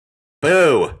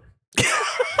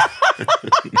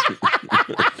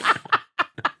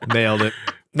Nailed it.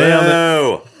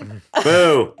 Nailed it.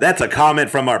 Boo. That's a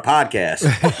comment from our podcast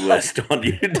list on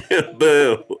YouTube.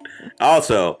 Boo.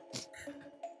 Also,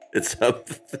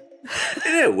 isn't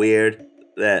it weird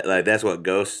that like that's what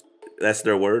ghosts, that's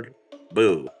their word?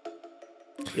 Boo.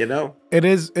 You know? It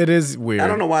is weird. I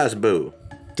don't know why it's boo.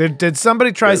 Did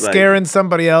somebody try scaring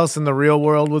somebody else in the real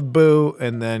world with boo,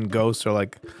 and then ghosts are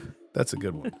like, that's a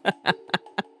good one.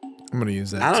 I'm gonna use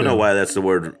that. I don't know why that's the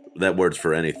word. That word's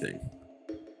for anything.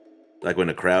 Like when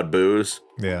a crowd boos.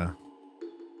 Yeah.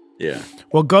 Yeah.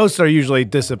 Well, ghosts are usually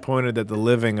disappointed that the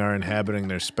living are inhabiting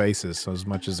their spaces. So as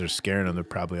much as they're scaring them, they're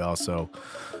probably also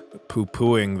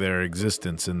poo-pooing their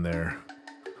existence in their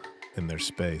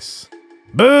space.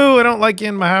 Boo! I don't like you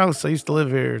in my house. I used to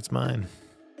live here. It's mine.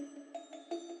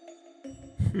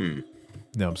 You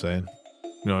know what I'm saying?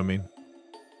 You know what I mean?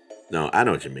 No, I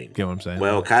know what you mean. Get what I'm saying?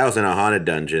 Well, Kyle's in a haunted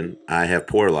dungeon. I have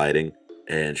poor lighting,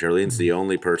 and Charlene's the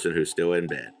only person who's still in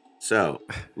bed. So,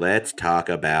 let's talk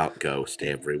about Ghost,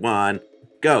 everyone.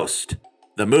 Ghost,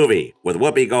 the movie with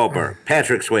Whoopi Goldberg,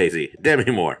 Patrick Swayze,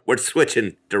 Demi Moore. We're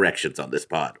switching directions on this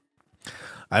pod.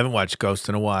 I haven't watched Ghost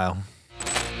in a while.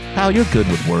 Pal, you're good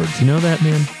with words. You know that,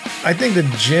 man? I think the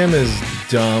gym is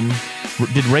dumb.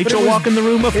 Did Rachel walk in the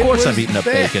room? Of course I've eaten a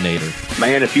Baconator.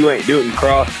 Man, if you ain't doing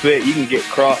CrossFit, you can get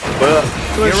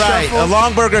CrossFit. You're right. A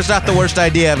long burger's not the worst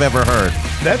idea I've ever heard.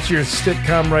 That's your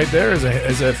sitcom right there as a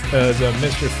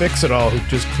Mr. Fix-It-All who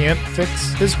just can't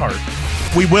fix his heart.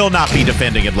 We will not be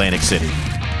defending Atlantic City.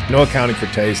 No accounting for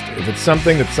taste. If it's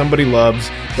something that somebody loves,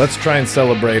 let's try and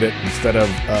celebrate it instead of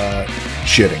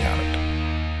shitting on it.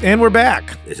 And we're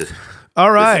back. All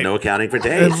right. This is no accounting for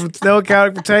taste. It's no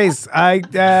accounting for taste.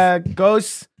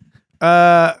 Ghosts,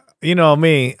 you know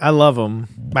me. I love them.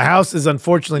 My house is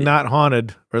unfortunately not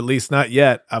haunted, or at least not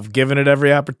yet. I've given it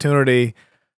every opportunity.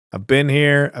 I've been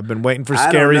here. I've been waiting for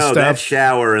scary stuff. That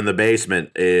shower in the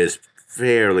basement is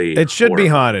fairly It should be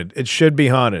haunted. It should be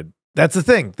haunted. That's the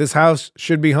thing. This house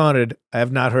should be haunted. I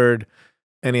have not heard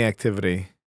any activity.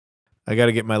 I got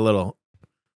to get my little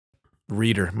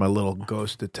reader, my little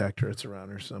ghost detector. It's around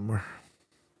here somewhere.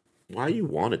 Why you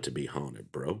want it to be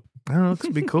haunted, bro? I don't know. It's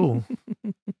be cool.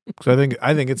 So I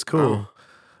think it's cool.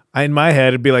 In my head,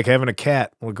 it'd be like having a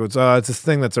cat. It goes, oh, it's this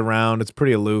thing that's around. It's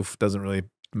pretty aloof. Doesn't really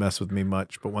mess with me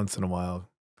much, but once in a while,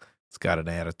 it's got an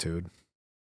attitude.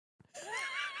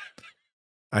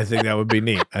 I think that would be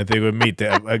neat. I think it would meet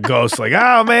a ghost like,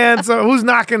 oh man, so who's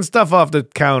knocking stuff off the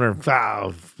counter?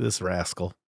 Oh, this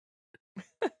rascal.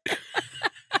 I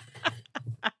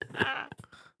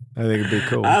think it'd be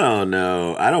cool. I don't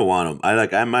know. I don't want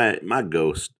them. My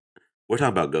ghost. We're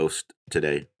talking about ghost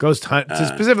today. Ghost hunt,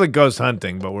 specifically ghost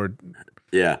hunting, but we're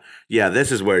yeah.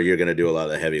 This is where you're going to do a lot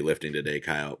of the heavy lifting today,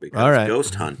 Kyle. Because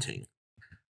ghost hunting,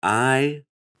 I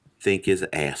think is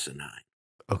asinine.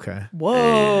 Okay.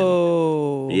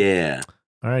 Whoa. And, yeah.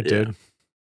 All right, dude.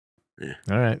 Yeah.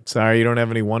 All right. Sorry, you don't have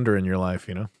any wonder in your life,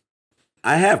 you know.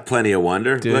 I have plenty of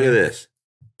wonder. Dude. Look at this.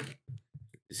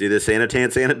 You see this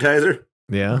Sanitan sanitizer?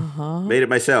 Yeah. Made it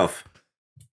myself.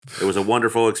 It was a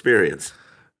wonderful experience.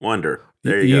 Wonder.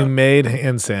 There you go. You made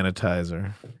hand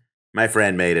sanitizer. My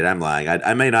friend made it. I'm lying.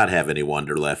 I may not have any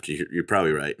wonder left. You're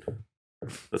probably right.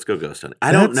 Let's go ghost hunting.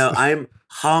 I don't know. I'm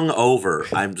hungover.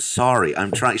 I'm sorry.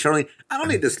 I'm trying. Charlene, I don't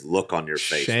need this look on your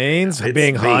face. Shane's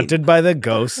being haunted by the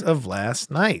ghosts of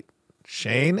last night.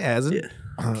 Shane hasn't.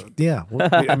 Yeah.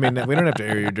 I mean, we don't have to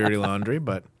air your dirty laundry,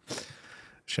 but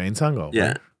Shane's hungover.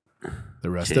 Yeah.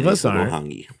 The rest of us aren't.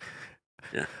 Hungy.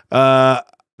 Yeah.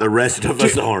 The rest of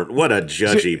us aren't. What a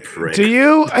judgy prick. Do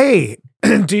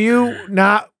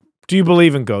you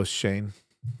believe in ghosts, Shane?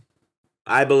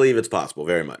 I believe it's possible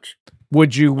very much.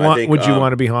 Would you want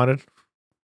to be haunted?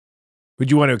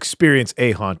 Would you want to experience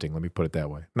a haunting? Let me put it that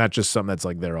way. Not just something that's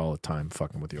like there all the time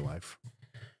fucking with your life.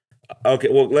 Okay,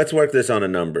 well, let's work this on a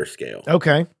number scale.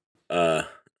 Okay. Are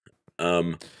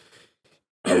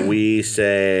we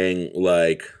saying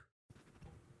like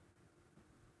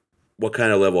what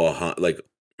kind of level of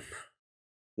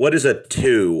what is a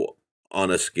 2 on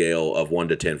a scale of 1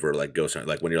 to 10 for like ghost hunting?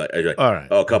 Like when you're like all right.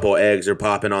 Oh, a couple of eggs are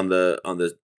popping on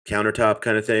the countertop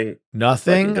kind of thing.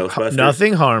 Nothing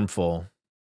harmful.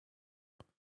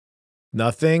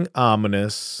 Nothing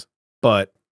ominous,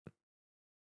 but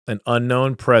an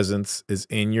unknown presence is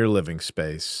in your living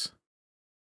space,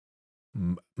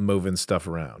 moving stuff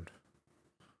around.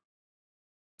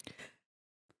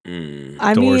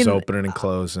 Doors opening and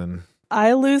closing.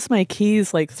 I lose my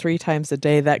keys like 3 times a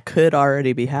day. That could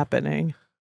already be happening.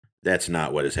 That's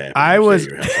not what is happening. I was.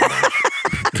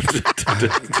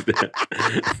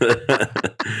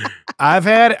 I've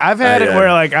had it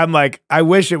where like I'm like I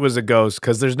wish it was a ghost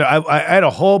because there's no. I had a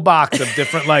whole box of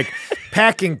different like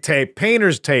packing tape,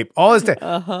 painter's tape, all this tape.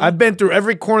 I've been through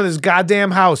every corner of this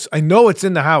goddamn house. I know it's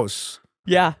in the house.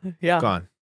 Yeah. Gone.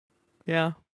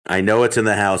 Yeah. I know it's in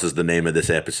the house is the name of this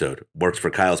episode. Works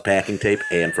for Kyle's packing tape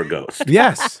and for Ghost.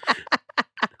 Yes.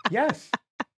 Yes.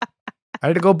 I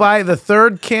had to go buy the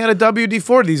third can of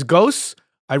WD-40. These ghosts,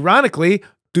 ironically,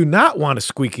 do not want a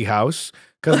squeaky house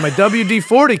because my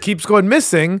WD-40 keeps going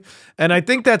missing, and I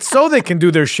think that's so they can do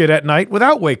their shit at night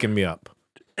without waking me up.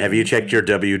 Have you checked your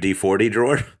WD-40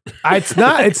 drawer? It's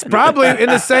not. It's probably in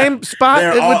the same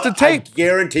spot with the tape. I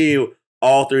guarantee you,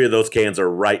 all three of those cans are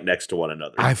right next to one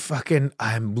another.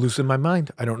 I'm losing my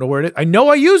mind. I don't know where it is. I know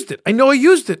I used it.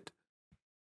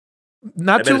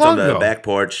 Not too long ago. I bet it's on the back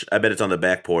porch. I bet it's on the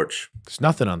back porch. There's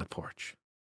nothing on the porch.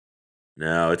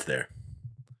 No, it's there.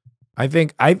 I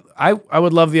think I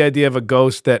would love the idea of a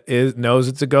ghost that knows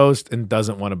it's a ghost and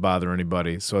doesn't want to bother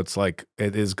anybody. So it's like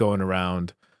it is going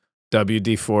around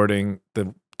WD-40ing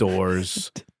the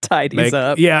doors. Tidies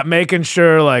up. Yeah, making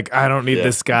sure like I don't need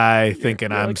this guy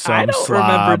thinking I'm like, some I don't slob.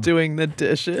 remember doing the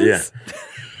dishes. Yeah.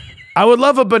 I would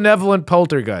love a benevolent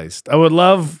poltergeist. I would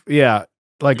love,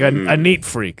 like a neat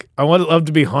freak. I would love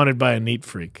to be haunted by a neat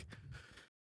freak.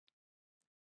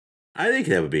 I think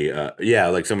that would be,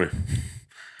 like someone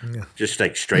just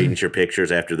like straightens your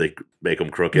pictures after they make them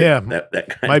crooked. Yeah, that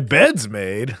kind. My bed's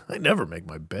made. I never make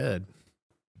my bed.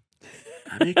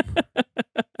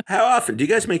 How often do you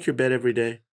guys make your bed every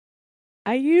day?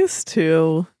 I used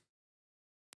to.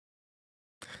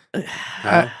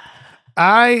 Huh?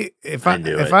 If I'm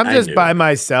just by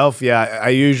myself, I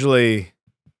usually,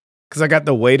 because I got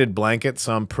the weighted blanket,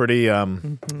 so I'm pretty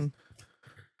I'm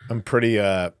pretty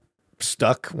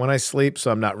stuck when I sleep,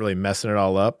 so I'm not really messing it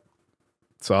all up.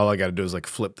 So all I got to do is like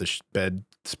flip the bed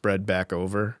spread back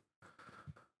over.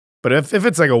 But if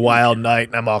it's like a wild night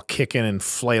and I'm all kicking and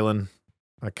flailing,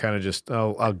 I kind of just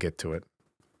I'll get to it.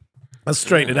 I'll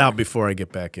straighten it out before I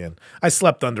get back in. I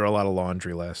slept under a lot of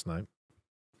laundry last night.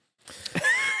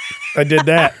 I did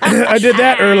that. I did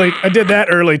that early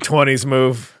 20s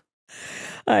move.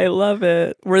 I love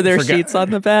it. Were there sheets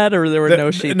on the bed, or there were no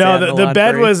sheets? No,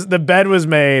 the bed was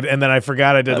made, and then I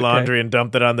forgot I did laundry and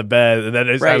dumped it on the bed, and then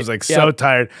I was like so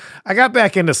tired. I got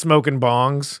back into smoking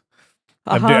bongs.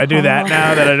 I do that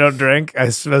now that I don't drink. I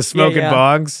was smoking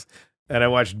bongs, and I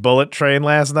watched Bullet Train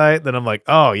last night. Then I'm like,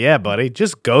 oh yeah, buddy,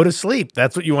 just go to sleep.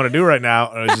 That's what you want to do right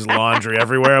now. And it was just laundry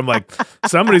everywhere. I'm like,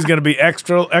 somebody's gonna be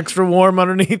extra warm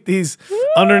underneath these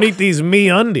me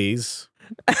undies.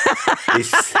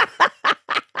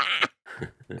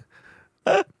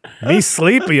 Me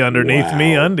sleepy underneath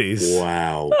me undies.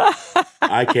 Wow.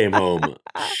 I came home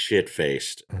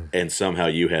shit-faced, and somehow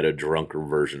you had a drunker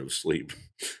version of sleep.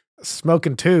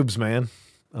 Smoking tubes, man.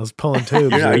 I was pulling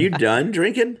tubes. Are you done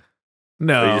drinking?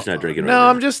 No. Or are you just not drinking right now?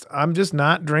 I'm I'm just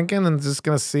not drinking and just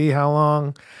gonna see how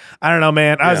long. I don't know,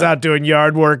 man. I was out doing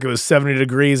yard work. It was 70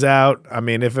 degrees out. I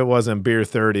mean, if it wasn't beer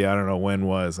 30, I don't know when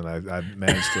was, and I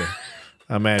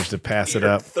managed to pass it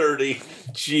up. 30.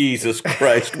 Jesus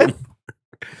Christ.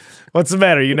 What's the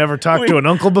matter? You never talked to an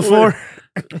uncle before?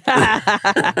 You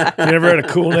never had a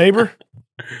cool neighbor?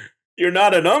 You're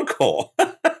not an uncle.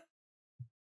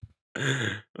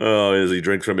 As he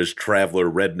drinks from his traveler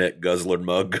redneck guzzler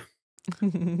mug.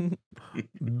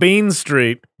 Bean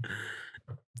Street.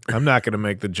 I'm not going to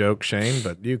make the joke, Shane,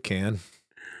 but you can.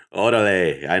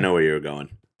 Orale. I know where you're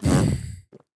going.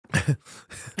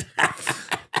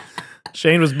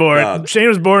 Shane was born at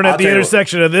the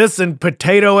intersection of this and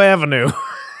Potato Avenue.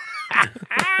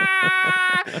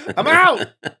 I'm out.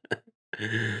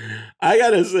 I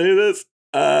gotta say this.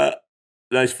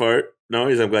 Nice fart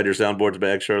noise. I'm glad your soundboard's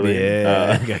back, Charlene.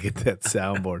 Yeah, I gotta get that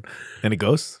soundboard. Any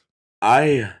ghosts?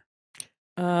 I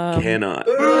cannot.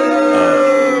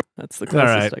 That's the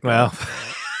closest. All right. Well,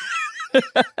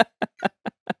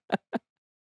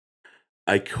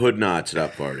 I could not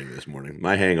stop farting this morning.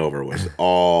 My hangover was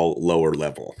all lower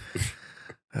level.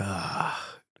 I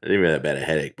didn't even have that bad a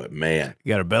headache, but man, you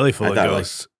got a belly full of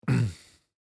ghosts.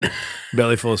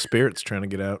 Belly full of spirits trying to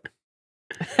get out.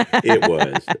 It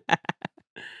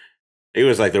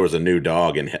was like there was a new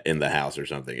dog in the house or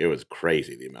something. It was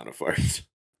crazy the amount of farts.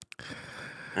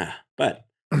 But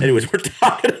anyways, we're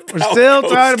still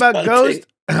talking about ghost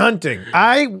hunting.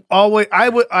 I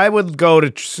would go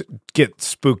to get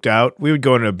spooked out. We would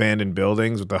go into abandoned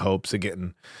buildings with the hopes of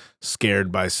getting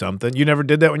scared by something. You never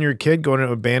did that when you were a kid, going to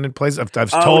an abandoned place? I've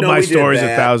told my stories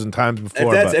 1,000 times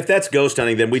before. If that's ghost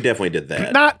hunting, then we definitely did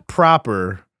that. Not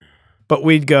proper, but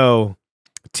we'd go.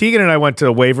 Tegan and I went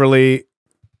to Waverly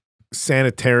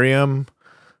Sanitarium,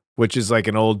 which is like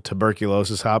an old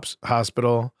tuberculosis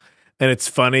hospital. And it's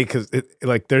funny because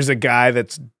there's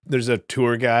a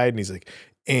tour guide, and he's like,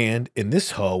 And in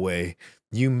this hallway,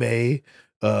 you may,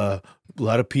 a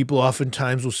lot of people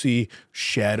oftentimes will see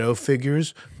shadow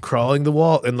figures crawling the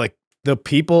wall. And like the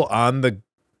people on the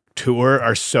tour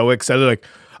are so excited, like,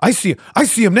 I see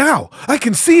him now. I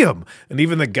can see him. And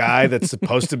even the guy that's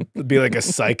supposed to be like a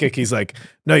psychic, he's like,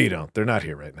 no, you don't. They're not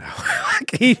here right now.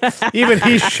 Even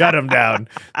he shut him down.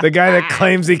 The guy that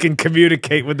claims he can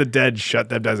communicate with the dead shut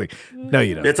them down. He's like, no,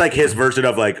 you don't. It's like his version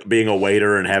of like being a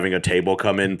waiter and having a table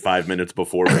come in 5 minutes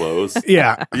before close.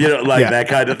 Yeah. You know, like that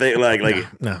kind of thing. Like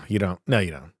no, you don't. No, you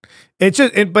don't. It's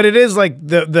just, but it is like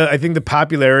the I think the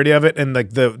popularity of it and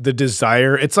like the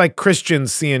desire. It's like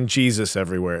Christians seeing Jesus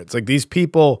everywhere. It's like these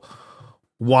people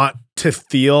want to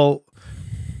feel.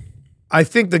 I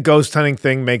think the ghost hunting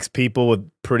thing makes people with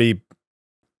pretty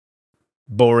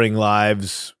boring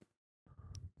lives.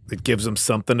 It gives them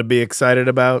something to be excited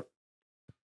about.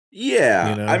 Yeah,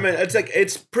 You know? I mean,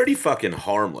 it's pretty fucking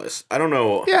harmless. I don't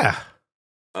know. Yeah.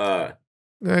 Uh,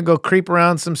 Go creep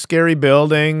around some scary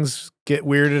buildings, get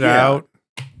weirded Yeah. out.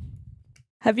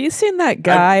 Have you seen that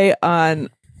guy on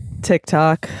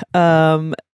TikTok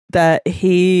that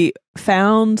he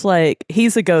found, like,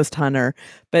 he's a ghost hunter,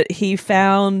 but he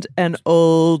found an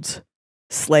old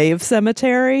slave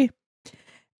cemetery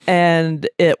and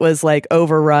it was like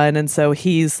overrun, and so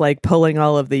he's like pulling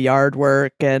all of the yard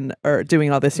work or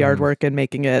doing all this yard work and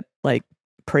making it like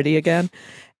pretty again.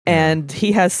 And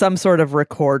he has some sort of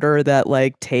recorder that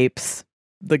like tapes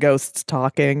the ghosts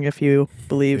talking, if you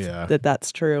believe that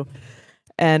that's true.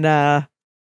 And I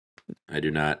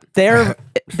do not. they're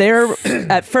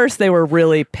at first they were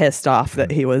really pissed off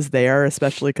that he was there,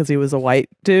 especially because he was a white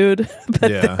dude.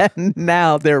 But Yeah. then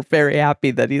now they're very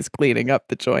happy that he's cleaning up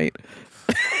the joint.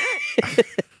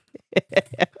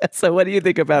 So what do you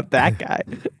think about that guy?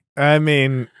 I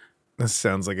mean, this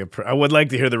sounds like I would like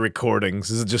to hear the recordings.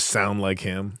 Does it just sound like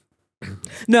him?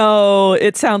 No,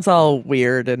 it sounds all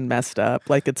weird and messed up,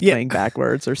 like it's Yeah. playing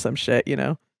backwards or some shit, you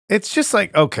know? It's just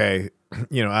like, okay,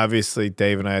 you know, obviously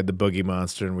Dave and I had the Boogie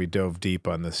Monster and we dove deep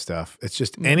on this stuff. It's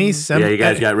just any Yeah, you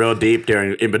guys got real deep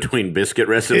during in between biscuit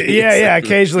recipes. Yeah.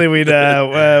 Occasionally we'd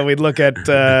look at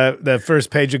the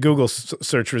first page of Google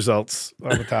search results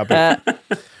on the topic.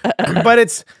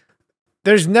 But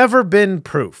there's never been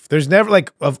proof. There's never,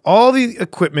 like, of all the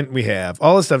equipment we have,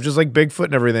 all the stuff, just like Bigfoot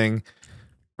and everything.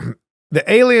 The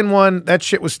alien one, that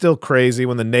shit was still crazy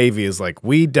when the Navy is like,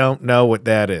 we don't know what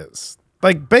that is.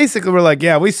 Like, basically, we're like,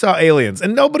 yeah, we saw aliens,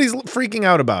 and nobody's freaking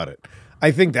out about it. I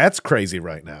think that's crazy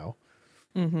right now.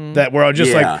 That we're all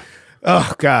just like,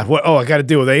 oh, God, what? Oh, I got to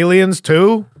deal with aliens,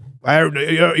 too?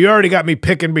 You already got me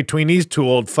picking between these two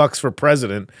old fucks for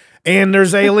president, and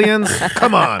there's aliens?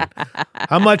 Come on.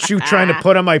 How much you trying to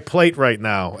put on my plate right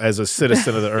now as a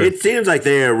citizen of the Earth? It seems like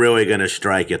they are really going to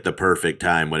strike at the perfect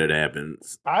time when it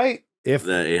happens. If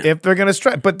they're gonna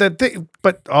strike, but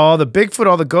all the Bigfoot,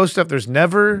 all the ghost stuff, there's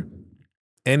never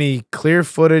any clear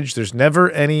footage. There's never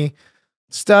any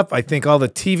stuff. I think all the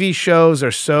TV shows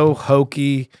are so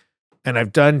hokey, and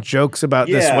I've done jokes about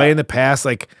this way in the past.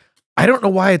 Like, I don't know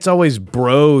why it's always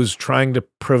bros trying to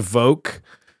provoke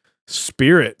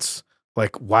spirits.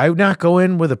 Like, why not go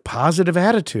in with a positive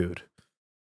attitude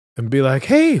and be like,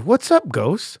 hey, what's up,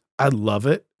 ghost? I'd love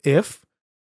it if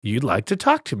you'd like to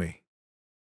talk to me.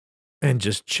 And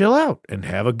just chill out and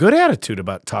have a good attitude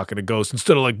about talking to ghosts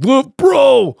instead of like, look,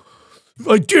 bro,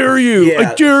 I dare you.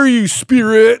 Yeah. I dare you,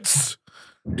 spirits.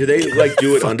 Do they like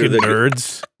do it under the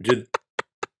nerds? Do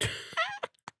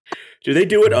they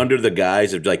do it under the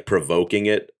guise of like provoking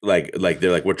it? Like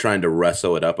they're like, we're trying to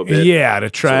wrestle it up a bit. Yeah,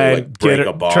 to try and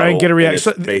get a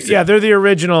reaction. Yeah, they're the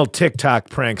original TikTok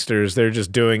pranksters. They're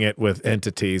just doing it with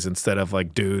entities instead of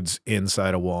like dudes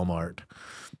inside a Walmart.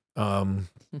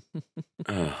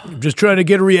 Just trying to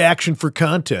get a reaction for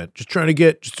content.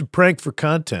 Just a prank for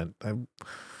content.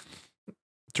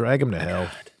 Drag them to hell.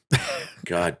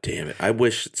 God damn it! I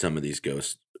wish some of these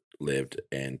ghosts lived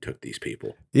and took these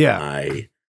people. Yeah,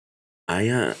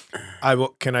 I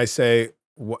will. Can I say?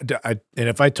 And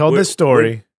if I told this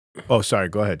story, oh, sorry.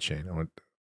 Go ahead, Shane.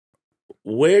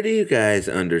 Where do you guys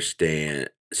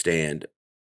stand?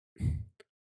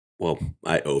 Well,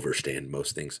 I overstand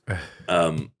most things.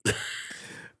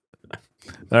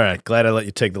 All right, glad I let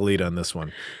you take the lead on this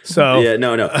one. So yeah,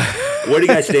 no. Where do you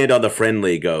guys stand on the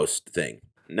friendly ghost thing?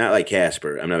 Not like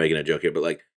Casper. I'm not making a joke here, but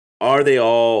like, are they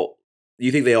all? Do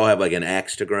you think they all have like an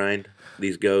axe to grind?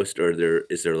 These ghosts, or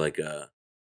is there like a?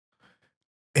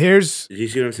 Do you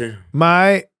see what I'm saying?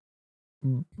 My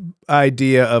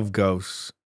idea of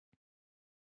ghosts.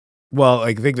 Well,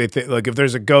 I think they think like if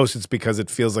there's a ghost, it's because it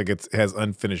feels like it has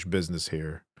unfinished business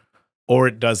here, or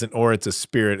it doesn't, or it's a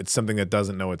spirit. It's something that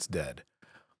doesn't know it's dead.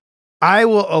 I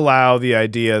will allow the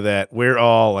idea that we're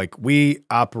all like, we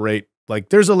operate like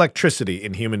there's electricity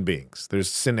in human beings. There's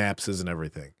synapses and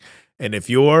everything. And if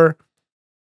your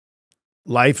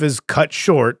life is cut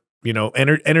short, you know,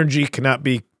 energy cannot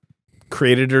be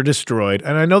created or destroyed.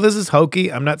 And I know this is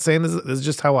hokey. I'm not saying this is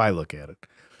just how I look at it.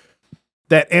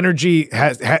 That energy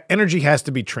has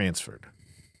to be transferred.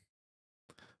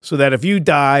 So that if you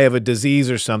die of a disease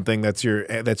or something, that's your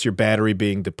battery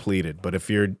being depleted. But if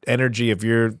your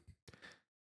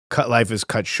life is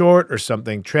cut short or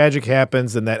something tragic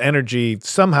happens, then that energy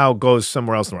somehow goes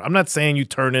somewhere else. I'm not saying you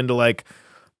turn into like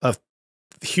a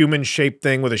human-shaped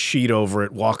thing with a sheet over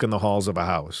it, walk in the halls of a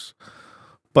house.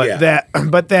 But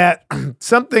that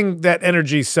something, that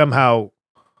energy somehow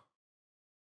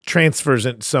transfers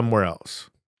it somewhere else.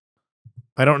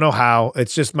 I don't know how.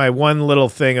 It's just my one little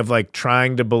thing of like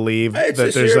trying to believe that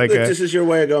there's like this is your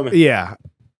way of going. Yeah.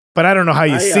 But I don't know how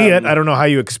you see it. I don't know how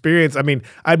you experience. I mean,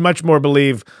 I'd much more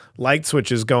believe light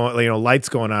switches going, you know, lights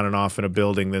going on and off in a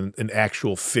building than an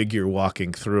actual figure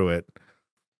walking through it.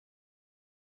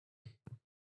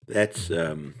 That's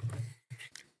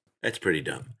pretty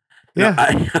dumb. Yeah,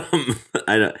 no,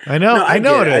 I know. No, I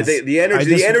know it is. I think the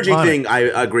energy thing, I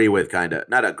agree with, kind of.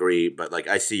 Not agree, but like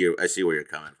I see where you're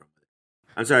coming from.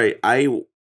 I'm sorry. I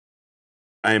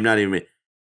am not even.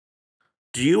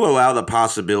 Do you allow the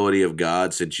possibility of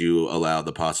God since you allow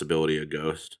the possibility of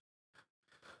ghost?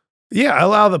 Yeah, I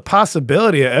allow the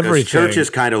possibility of everything. Church is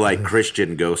kind of like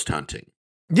Christian ghost hunting.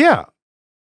 Yeah.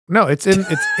 No, it's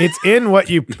in what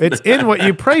you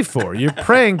pray for. You're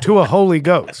praying to a holy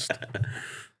ghost.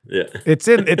 Yeah. It's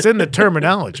in the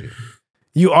terminology.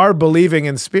 You are believing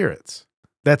in spirits.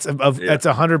 That's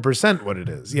 100% what it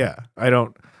is. Yeah. I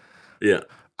don't. Yeah.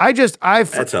 I'll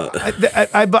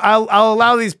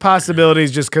allow these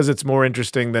possibilities just because it's more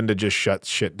interesting than to just shut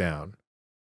shit down.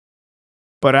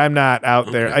 But I'm not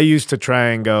out there. I used to try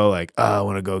and go like, oh, I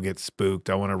want to go get spooked.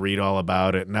 I want to read all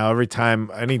about it. Now every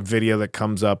time any video that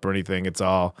comes up or anything, it's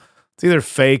either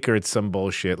fake or it's some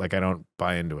bullshit. Like I don't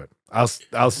buy into it. Let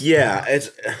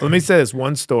me say this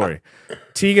one story.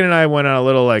 Tegan and I went on a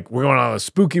little we're going on a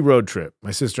spooky road trip.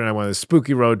 My sister and I went on a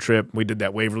spooky road trip. We did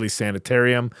that Waverly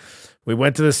Sanitarium. We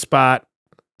went to the spot.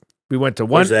 We went to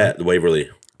one. Where's that? The Waverly.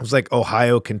 It was like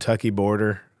Ohio-Kentucky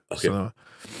border. Okay.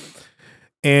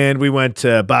 And we went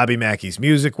to Bobby Mackey's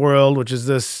Music World, which is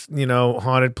this,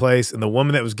 haunted place. And the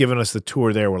woman that was giving us the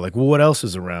tour there, we're like, well, what else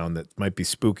is around that might be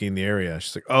spooky in the area?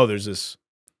 She's like, oh, there's this.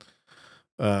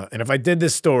 And if I did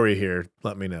this story here,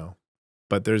 let me know.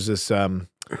 But there's this,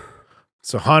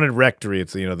 it's a haunted rectory.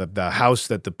 It's, the house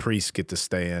that the priests get to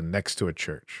stay in next to a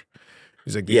church.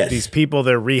 He's like, these people,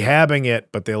 they're rehabbing it,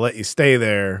 but they let you stay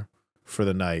there for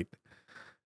the night.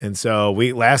 And so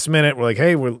last minute, we're like,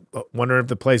 hey, we're wondering if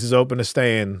the place is open to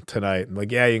stay in tonight. I'm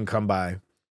like, yeah, you can come by.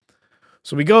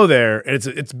 So we go there, and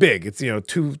it's big. It's,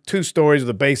 two stories with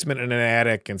a basement and an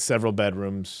attic and several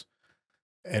bedrooms.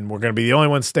 And we're going to be the only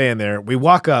ones staying there. We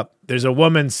walk up. There's a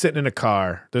woman sitting in a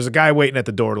car. There's a guy waiting at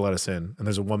the door to let us in. And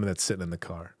there's a woman that's sitting in the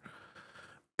car.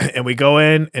 And we go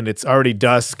in, and it's already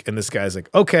dusk. And this guy's like,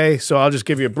 okay, so I'll just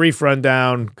give you a brief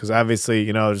rundown. Because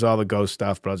obviously, there's all the ghost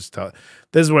stuff. But I'll just tell you.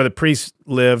 This is where the priests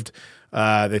lived.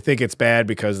 They think it's bad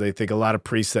because they think a lot of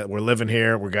priests that were living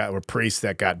here were priests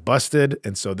that got busted.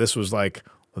 And so this was like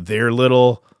their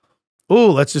little,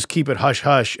 let's just keep it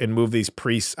hush-hush and move these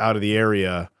priests out of the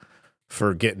area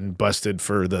for getting busted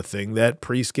for the thing that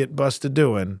priests get busted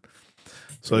doing.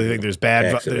 So they think there's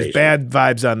bad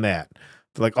vibes on that.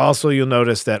 Like also you'll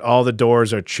notice that all the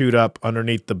doors are chewed up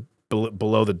underneath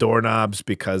below the doorknobs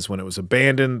because when it was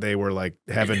abandoned, they were like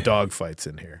having dog fights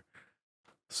in here.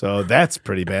 So that's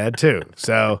pretty bad too.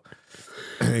 So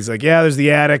he's like, yeah, there's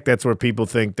the attic. That's where people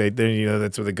think that's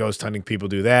where the ghost hunting people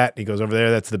do that. He goes over there.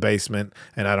 That's the basement.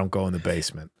 And I don't go in the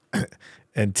basement.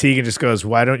 And Tegan just goes,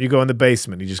 why don't you go in the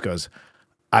basement? He just goes,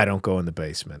 I don't go in the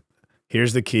basement.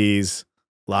 Here's the keys.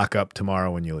 Lock up tomorrow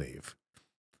when you leave.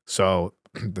 So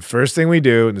the first thing we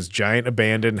do in this giant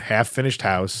abandoned half-finished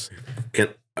house.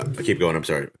 Keep going. I'm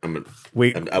sorry.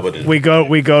 We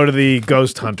go to the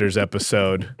Ghost Hunters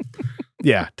episode.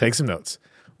 Yeah, take some notes.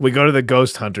 We go to the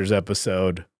Ghost Hunters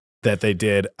episode that they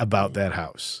did about that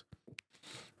house.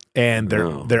 And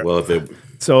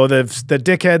so the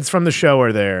dickheads from the show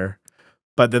are there.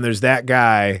 But then there's that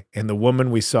guy and the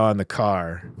woman we saw in the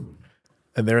car,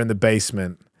 and they're in the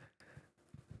basement.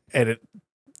 And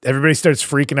everybody starts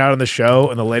freaking out on the show,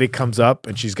 and the lady comes up,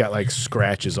 and she's got like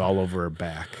scratches all over her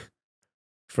back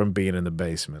from being in the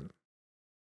basement.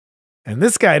 And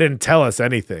this guy didn't tell us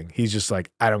anything. He's just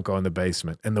like, I don't go in the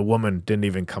basement. And the woman didn't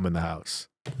even come in the house.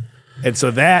 And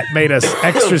so that made us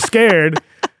extra scared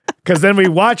Because then we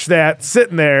watch that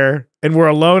sitting there, and we're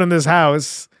alone in this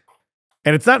house,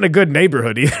 and it's not in a good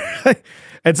neighborhood either.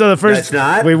 And so the first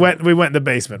we went in the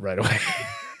basement right away.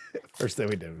 First thing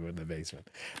we did, we went in the basement.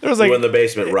 There was like we went in the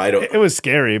basement right away. It was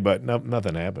scary, but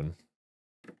nothing happened.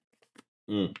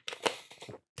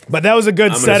 But that was a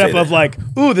good setup of like,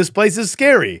 ooh, this place is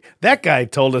scary. That guy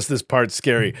told us this part's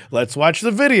scary. Let's watch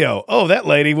the video. Oh, that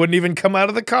lady wouldn't even come out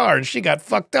of the car and she got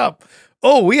fucked up.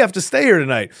 Oh, we have to stay here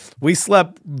tonight. We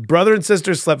slept, brother and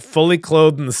sister slept fully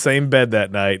clothed in the same bed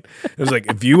that night. It was like,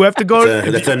 if you have to go,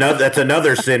 that's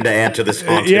another sin to add to this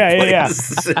haunted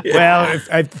place. Yeah. Well, if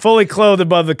I fully clothed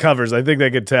above the covers, I think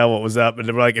they could tell what was up. And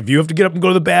they were like, if you have to get up and go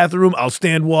to the bathroom, I'll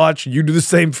stand watch. You do the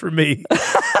same for me.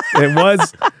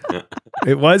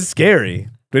 It was scary.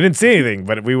 We didn't see anything,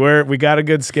 but we got a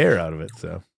good scare out of it.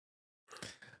 So,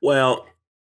 well.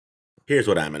 Here's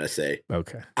what I'm going to say.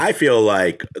 Okay. I feel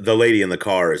like the lady in the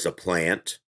car is a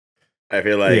plant. I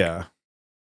feel like,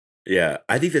 yeah.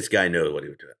 I think this guy knows what he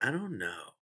was doing. I don't know.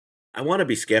 I want to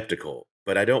be skeptical,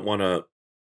 but I don't want to,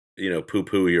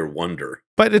 poo-poo your wonder.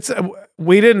 But it's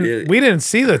we didn't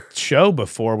see the show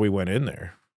before we went in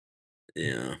there.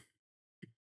 Yeah.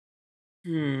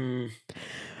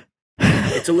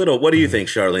 It's a little. What do you think,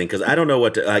 Charlene? Because I don't know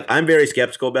what to like. I'm very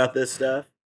skeptical about this stuff.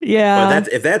 Yeah.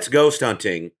 But if that's ghost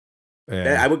hunting.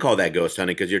 Yeah. I would call that ghost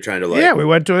hunting because you're trying to like. Yeah, we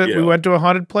went to we went to a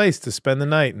haunted place to spend the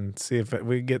night and see if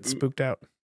we get spooked out.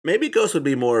 Maybe ghosts would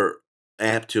be more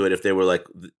apt to it if they were like,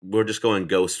 we're just going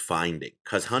ghost finding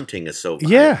because hunting is so. Violent,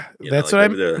 yeah, that's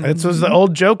what that was the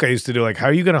old joke I used to do. Like, how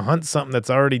are you going to hunt something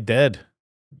that's already dead?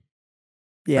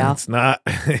 Yeah, and it's not.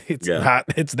 It's not.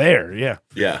 It's there. Yeah.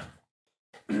 Yeah.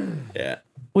 Yeah.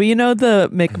 Well, you know the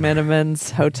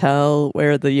McMenamins Hotel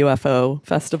where the UFO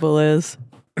festival is.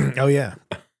 Oh yeah.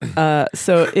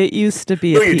 So it used to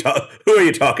be. Who are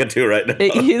you talking to right now?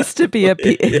 It used to be a.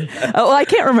 Oh, I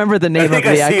can't remember the name of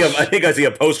the. I think I see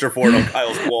a poster for it on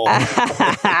Kyle's wall.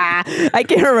 I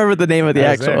can't remember the name of the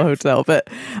actual hotel, but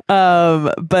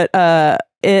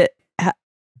it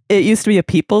used to be a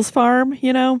people's farm,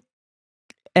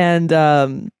 and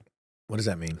what does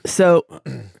that mean? So.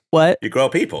 What? You grow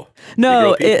people.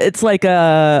 No, it's like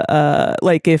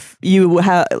like if you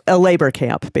have a labor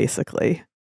camp, basically.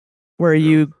 Where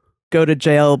you go to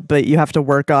jail, but you have to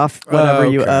work off whatever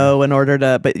you owe in order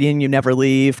to, but you never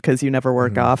leave because you never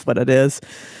work off what it is.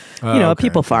 A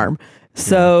people farm.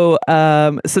 So,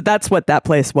 so that's what that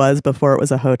place was before it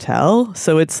was a hotel.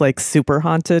 So it's like super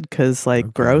haunted because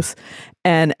gross.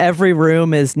 And every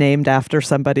room is named after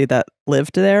somebody that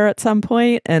lived there at some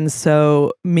point. And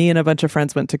so me and a bunch of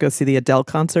friends went to go see the Adele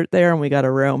concert there, and we got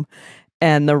a room.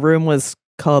 And the room was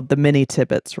called the Minnie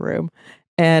Tibbetts room.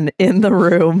 And in the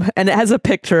room, and it has a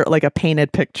picture, like a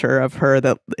painted picture of her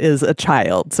that is a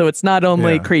child. So it's not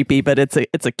only creepy, but it's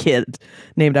a kid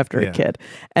named after a kid.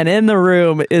 And in the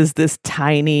room is this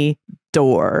tiny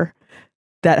door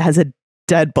that has a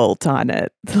deadbolt on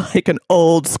it, like an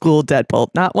old school deadbolt,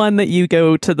 not one that you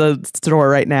go to the store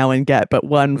right now and get, but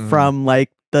one from like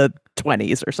the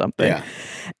 20s or something. Yeah.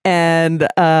 And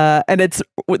it's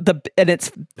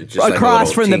across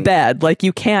like from the bed. Like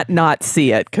you can't not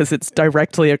see it because it's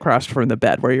directly across from the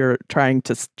bed where you're trying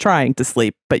to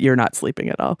sleep, but you're not sleeping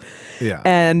at all. Yeah.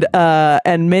 And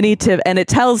it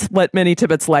tells what Minnie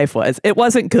Tibbetts' life was. It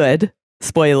wasn't good.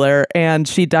 Spoiler. And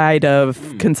she died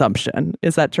of consumption.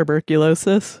 Is that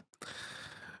tuberculosis?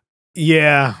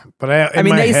 Yeah, but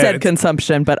they said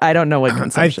consumption, but I don't know what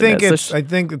consumption is. I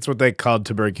think it's what they called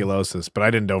tuberculosis, but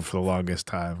I didn't know for the longest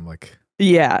time.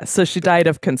 Yeah, so she died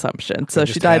of consumption. So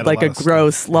she died like a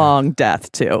gross, long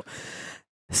death too.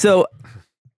 So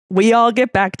we all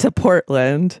get back to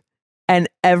Portland, and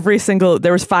there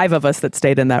was 5 of us that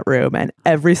stayed in that room, and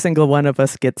every single one of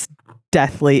us gets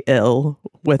deathly ill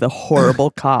with a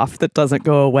horrible cough that doesn't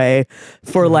go away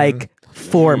for like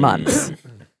 4 months.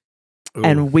 Ooh.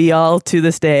 And we all, to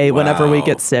this day, whenever we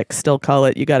get sick, still call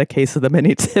it, you got a case of the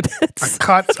Minnie Tibbetts.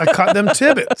 I caught them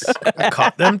Tibbetts. I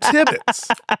caught them Tibbetts.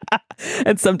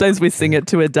 And sometimes we sing it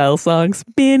to Adele songs,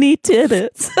 Minnie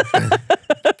Tibbetts.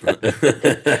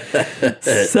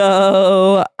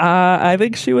 So I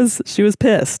think she was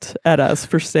pissed at us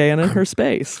for staying in her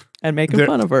space and making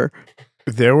fun of her.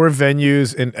 There were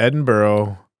venues in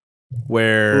Edinburgh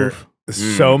where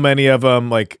so many of them,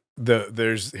 like,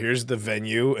 here's the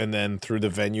venue, and then through the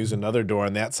venue's another door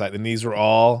on that side, and these were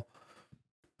all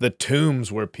the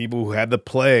tombs where people who had the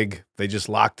plague, they just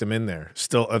locked them in there.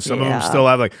 Still, some of them still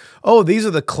have these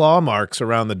are the claw marks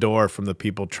around the door from the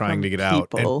people trying to get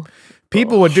out. And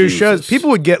people would do shows. People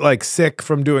would get sick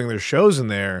from doing their shows in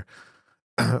there.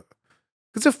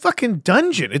 It's a fucking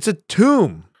dungeon. It's a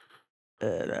tomb.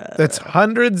 that's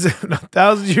hundreds,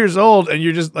 thousands of years old, and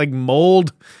you're just like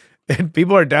mold, and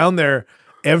people are down there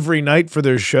every night for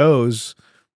their shows,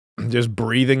 just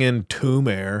breathing in tomb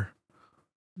air.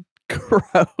 Gross.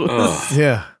 Ugh.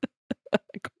 Yeah.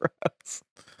 Gross.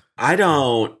 I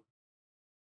don't.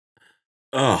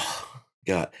 Oh,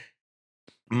 God.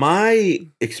 My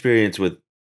experience with.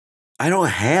 I don't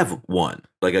have one,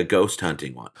 like a ghost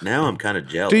hunting one. Now I'm kind of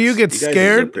jealous. Do you get guys are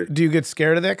scared? pretty- Do you get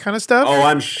scared of that kind of stuff? Oh,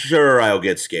 I'm sure I'll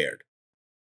get scared.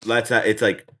 That's not, it's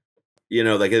like, you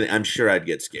know, like I'm sure I'd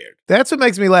get scared. That's what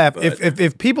makes me laugh. But-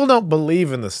 If people don't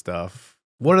believe in the stuff,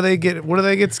 what do they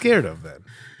get scared of then?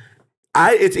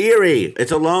 It's eerie.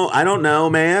 It's alone. I don't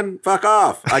know, man. Fuck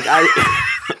off. Like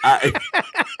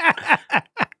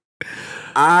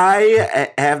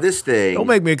I have this thing. Don't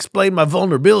make me explain my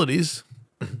vulnerabilities.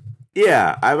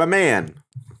 Yeah, I'm a man.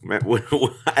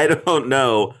 I don't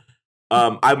know.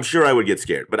 I'm sure I would get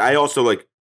scared, but I also like.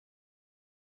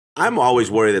 I'm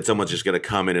always worried that someone's just gonna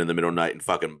come in the middle of the night and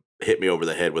fucking hit me over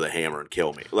the head with a hammer and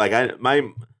kill me. Like I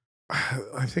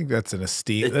think that's an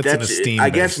esteem. I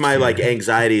guess my like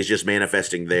anxiety is just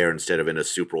manifesting there instead of in a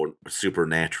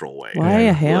supernatural way. Why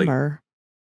a hammer?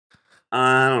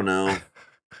 I don't know,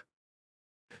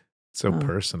 So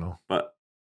personal. but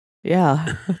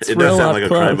Yeah, it's it real does sound up like a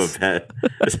close. crime of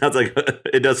it sounds like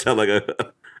it does sound like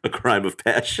a crime of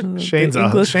passion. Shane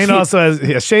also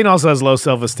has low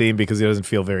self-esteem because he doesn't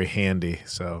feel very handy,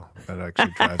 so that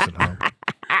actually drives it home.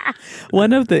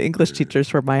 One of the English teachers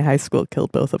from my high school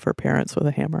killed both of her parents with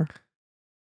a hammer.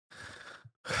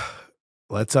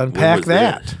 Let's unpack was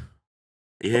that. that?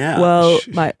 Yeah. Well,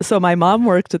 my mom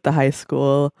worked at the high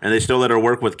school. And they still let her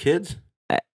work with kids?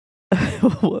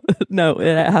 No,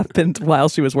 it happened while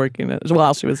she was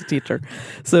while she was a teacher.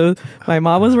 So my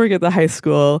mom was working at the high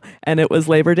school, and it was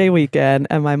Labor Day weekend.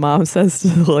 And my mom says to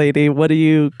the lady, "What are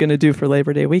you going to do for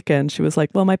Labor Day weekend?" She was like,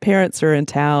 "Well, my parents are in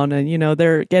town, and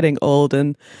they're getting old,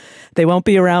 and they won't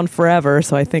be around forever.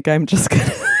 So I think I'm just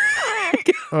gonna."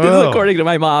 This is according to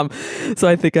my mom. So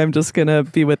I think I'm just gonna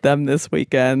be with them this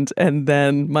weekend. And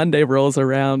then Monday rolls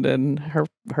around, and her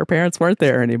parents weren't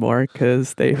there anymore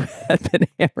because they had been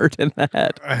hammered in the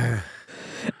head.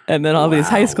 And then all these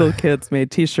high school kids made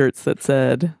T-shirts that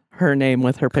said her name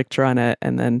with her picture on it,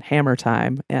 and then hammer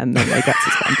time, and then they got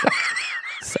suspended.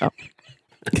 So.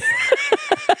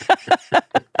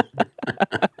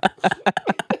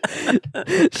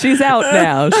 She's out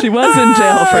now. She was in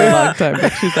jail for a long time,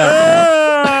 but she's out now.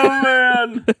 Oh,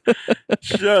 man.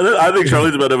 I think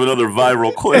Charlie's about to have another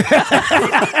viral clip.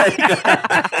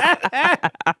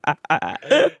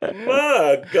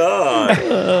 My God.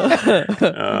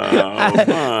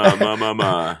 Oh,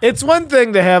 my. It's one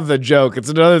thing to have the joke. It's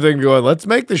another thing to go, let's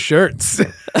make the shirts.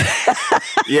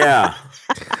 Yeah.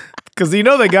 Because they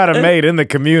got it made in the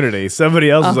community. Somebody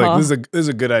else was like, this is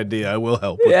a good idea. I will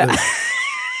help with this.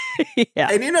 Yeah.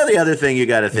 And the other thing you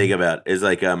got to think about is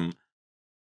like,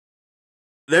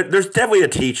 there's definitely a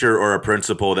teacher or a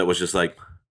principal that was just like,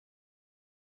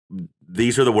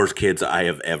 these are the worst kids I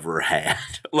have ever had.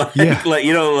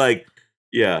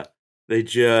 They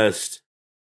just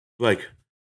like,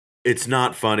 it's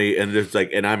not funny. And there's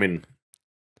like, and I mean,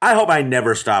 I hope I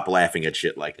never stop laughing at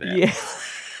shit like that. Yeah.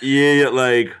 Yeah,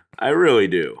 like, I really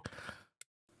do.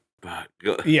 But,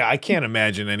 Yeah, I can't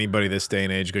imagine anybody this day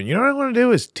and age going, what I want to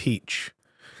do is teach.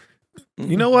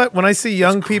 You know what? When I see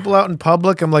young people out in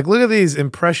public, I'm like, look at these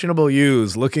impressionable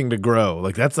youths looking to grow.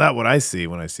 Like, that's not what I see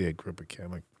when I see a group of kids.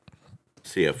 I'm like,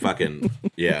 see a fucking,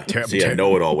 see a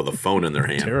know-it-all with a phone in their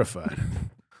hand. Terrified.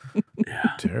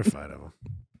 Yeah. Terrified of them.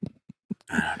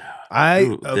 I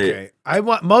don't know. I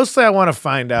want to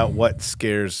find out what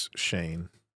scares Shane.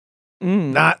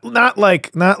 Not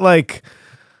like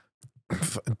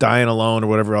dying alone or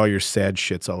whatever all your sad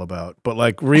shit's all about, but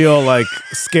like real like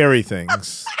scary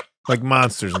things, like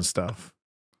monsters and stuff.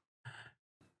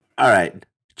 All right,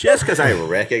 just because I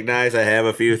recognize I have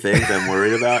a few things I'm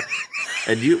worried about,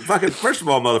 and you fucking first of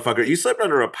all, motherfucker, you slept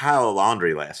under a pile of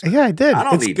laundry last night. Yeah, I did. I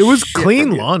don't need it was shit clean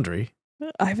from you. laundry.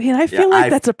 I mean, I feel like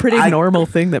that's a pretty normal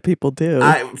thing that people do.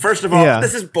 First of all,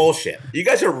 this is bullshit. You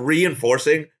guys are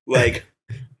reinforcing like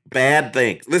bad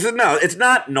things. It's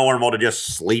not normal to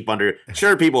just sleep under.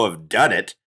 Sure, people have done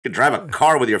it. You can drive a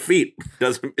car with your feet.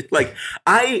 Doesn't like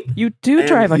I. You do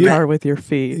drive a car with your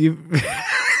feet.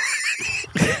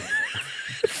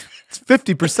 It's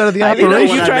 50% of the operation. Are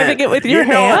you driving it with your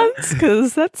hands?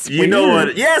 Because that's you weird. know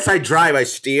what? Yes, I drive. I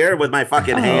steer with my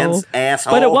fucking hands,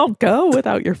 asshole. But it won't go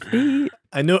without your feet.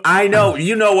 I know. I know.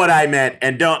 You know what I meant,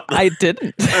 and don't. I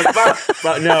didn't.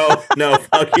 No.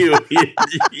 Fuck you.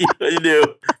 You knew.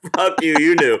 Fuck you.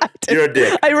 You knew. You're a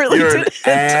dick. I really You're an didn't.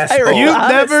 asshole. You've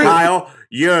never- Kyle.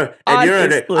 You're a dick.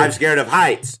 Honestly. I'm scared of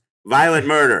heights, violent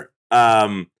murder,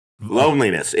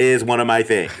 loneliness is one of my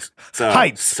things. So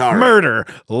Heights, sorry. murder,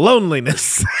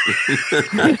 loneliness.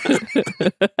 All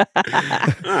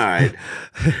right.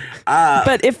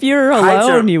 But if you're heights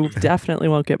alone, are- you definitely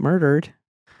won't get murdered.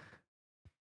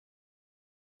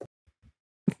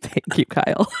 Thank you,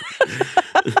 Kyle.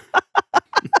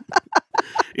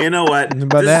 You know what?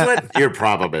 About This that? is what your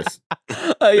problem is.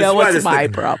 Yeah, why what's this my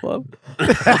thing- problem?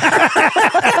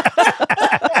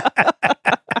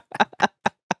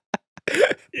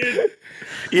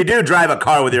 You do drive a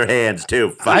car with your hands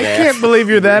too. I can't believe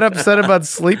you're that upset about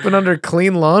sleeping under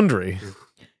clean laundry.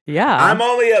 Yeah. I'm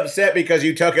only upset because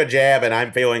you took a jab and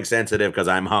I'm feeling sensitive because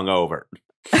I'm hungover.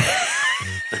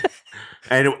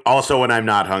 And also when I'm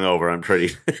not hungover, I'm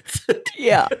pretty.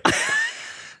 Yeah.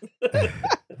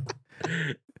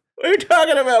 We're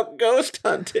talking about ghost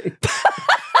hunting.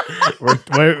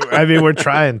 We're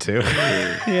trying to.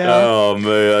 Yeah. Oh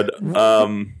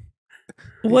man.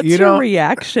 What's you your don't-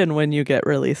 reaction when you get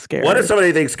really scared? What if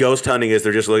somebody thinks ghost hunting is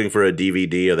they're just looking for a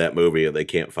DVD of that movie and they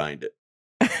can't find it?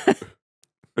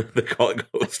 They call it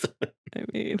ghost hunting. I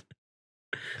mean,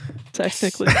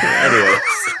 technically correct.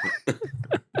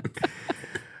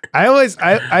 Anyways.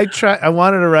 I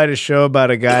wanted to write a show about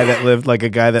a guy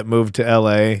that moved to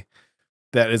LA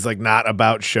that is like not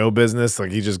about show business.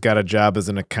 Like he just got a job as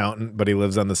an accountant, but he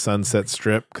lives on the Sunset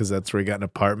Strip because that's where he got an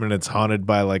apartment. It's haunted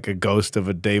by like a ghost of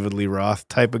a David Lee Roth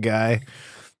type of guy,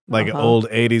 like an old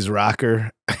 80s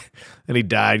rocker. And he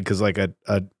died because like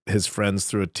his friends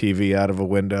threw a TV out of a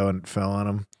window and it fell on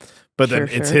him. But then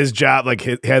Sure, it's sure. his job. Like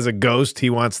he has a ghost. He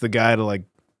wants the guy to like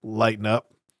lighten up.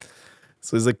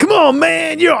 So he's like, "Come on,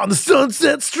 man, you're on the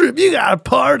Sunset Strip. You got a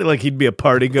party." Like he'd be a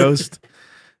party ghost.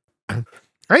 I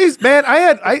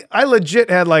legit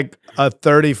had like a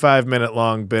 35-minute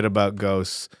long bit about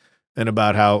ghosts and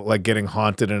about how like getting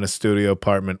haunted in a studio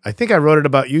apartment. I think I wrote it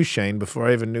about you, Shane, before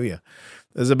I even knew you.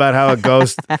 It was about how a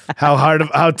ghost,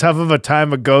 how tough of a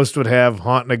time a ghost would have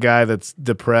haunting a guy that's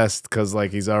depressed because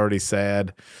like he's already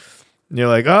sad. And you're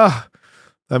like, "Oh,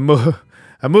 I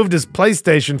moved his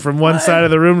PlayStation from one side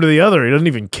of the room to the other. He doesn't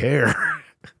even care."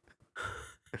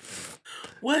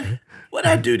 What'd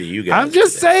I do to you guys? I'm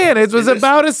just today? saying it was Is this-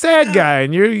 about a sad guy,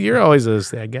 and you're always a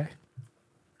sad guy.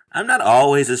 I'm not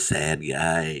always a sad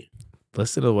guy.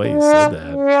 Listen to the way you said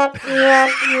that.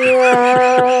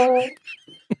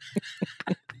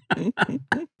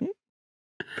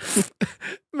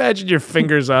 Imagine your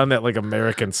fingers on that like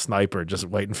American Sniper, just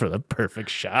waiting for the perfect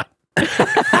shot.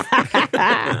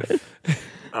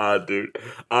 Dude,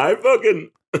 I fucking.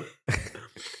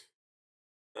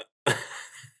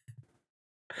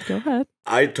 Go ahead.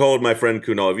 I told my friend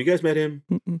Kunal, have you guys met him?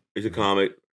 Mm-mm. He's a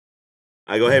comic.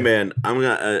 I go, "Hey man, I'm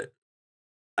gonna."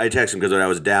 I text him because when I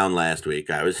was down last week,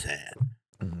 I was sad,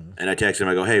 and I text him.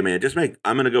 I go, "Hey man,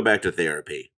 I'm gonna go back to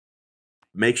therapy.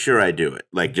 Make sure I do it.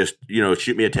 Like, just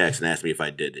shoot me a text and ask me if I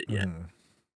did it yet."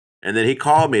 And then he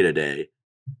called me today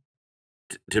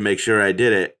to make sure I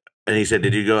did it, and he said,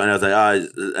 "Did you go?" And I was like,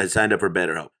 "Oh, I signed up for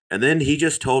BetterHelp." And then he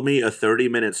just told me a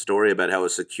 30-minute story about how a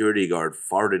security guard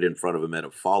farted in front of him at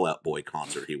a Fall Out Boy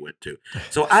concert he went to.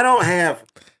 So I don't have,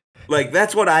 like,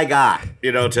 that's what I got,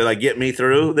 to like get me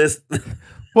through this.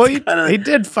 Well, he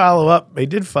did follow up. He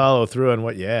did follow through on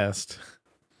what you asked.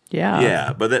 Yeah.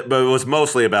 Yeah, but it was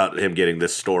mostly about him getting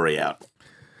this story out.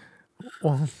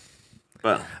 Well,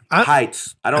 But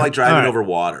heights. I don't like driving all right. over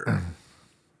water.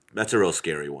 That's a real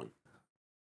scary one.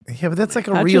 yeah, but that's like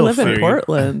a How'd real you live thing. in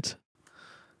Portland?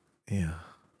 Yeah.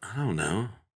 I don't know.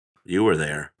 You were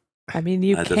there. I mean,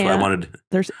 you That's can't. why I wanted.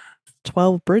 There's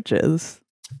 12 bridges.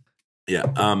 Yeah.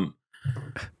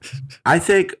 I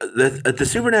think the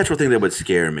supernatural thing that would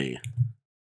scare me.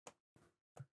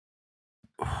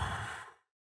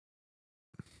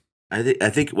 I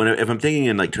think if I'm thinking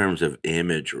in like terms of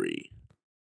imagery,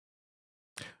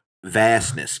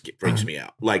 vastness freaks me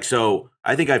out. Like, so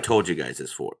I think I've told you guys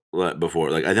this before.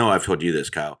 Like, I know I've told you this,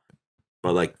 Kyle,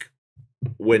 but like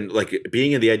when like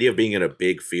being in the idea of being in a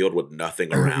big field with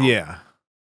nothing around. Yeah.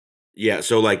 Yeah.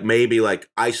 So like maybe like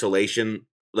isolation,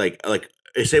 like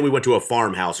say we went to a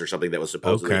farmhouse or something that was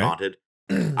supposedly Okay. haunted.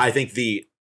 I think the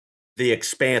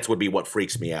expanse would be what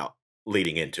freaks me out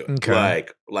leading into it. Okay.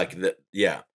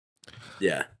 Yeah.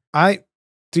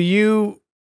 Do you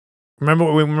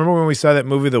Remember when we saw that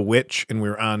movie The Witch and we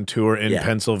were on tour in Yeah.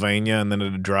 Pennsylvania and then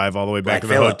had to drive all the way back Black to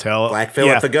the Phillip. hotel? Black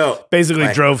Phillip the goat. Basically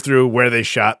Black- drove through where they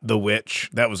shot The Witch.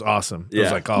 That was awesome. It was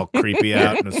Yeah. like all creepy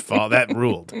out and it was fall. That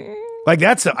ruled. Like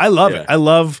I love Yeah. it. I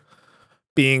love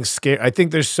being scared. I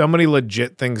think there's so many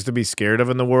legit things to be scared of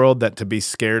in the world that to be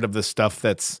scared of the stuff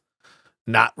that's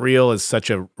not real is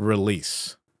such a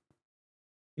release.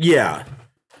 Yeah.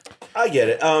 I get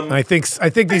it. And I think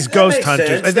these that ghost makes hunters.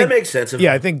 sense. I think that makes sense.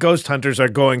 yeah, I think ghost hunters are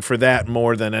going for that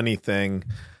more than anything.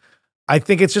 I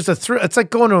think it's just a thrill. It's like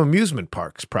going to amusement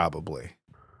parks, probably.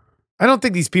 I don't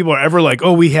think these people are ever like,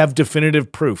 oh, we have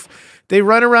definitive proof. They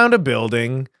run around a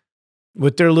building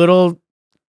with their little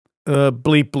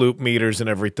bleep bloop meters and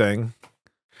everything.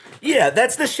 Yeah,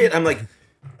 that's the shit. I'm like,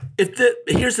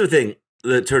 here's the thing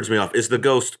that turns me off is the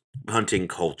ghost hunting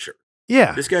culture.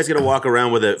 Yeah. This guy's gonna walk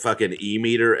around with a fucking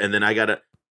e-meter, and then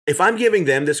if I'm giving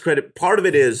them this credit, part of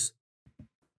it is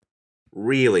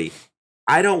really,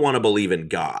 I don't want to believe in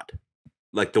God.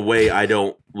 Like the way I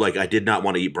did not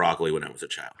want to eat broccoli when I was a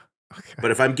child. Okay.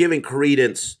 But if I'm giving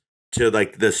credence to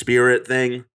like the spirit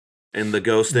thing and the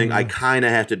ghost thing, I kind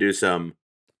of have to do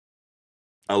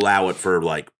allow it for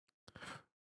like,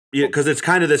 because it's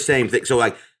kind of the same thing. So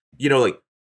like,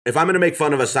 if I'm going to make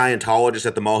fun of a Scientologist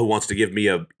at the mall who wants to give me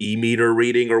a e-meter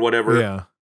reading or whatever, Yeah.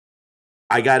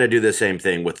 I got to do the same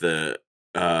thing with the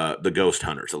ghost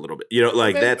hunters a little bit.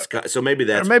 So maybe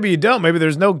that's Or maybe you don't. Maybe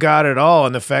there's no God at all.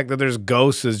 And the fact that there's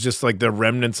ghosts is just like the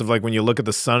remnants of like when you look at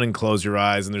the sun and close your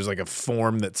eyes and there's like a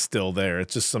form that's still there.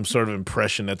 It's just some sort of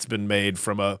impression that's been made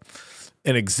from an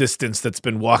existence that's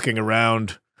been walking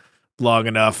around long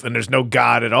enough and there's no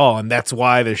God at all. And that's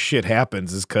why this shit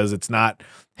happens is because it's not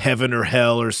heaven or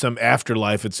hell or some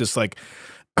afterlife. It's just like,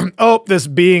 oh, this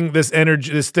being, this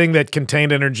energy, this thing that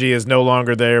contained energy is no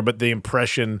longer there, but the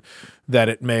impression that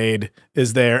it made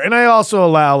is there. And I also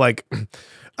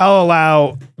I'll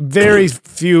allow very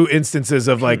few instances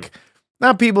of like,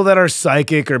 not people that are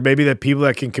psychic or maybe that people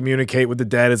that can communicate with the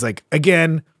dead is like,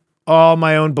 again, all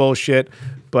my own bullshit.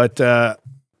 But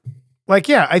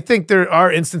yeah, I think there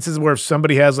are instances where if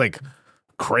somebody has like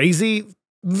crazy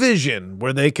vision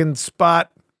where they can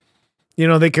spot,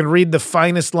 they can read the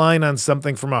finest line on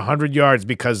something from 100 yards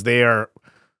because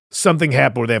something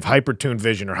happened where they have hyper-tuned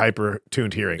vision or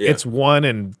hyper-tuned hearing. Yeah. It's 1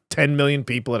 in 10 million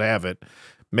people that have it.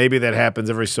 Maybe that happens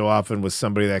every so often with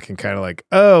somebody that can kind of like,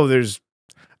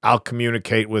 I'll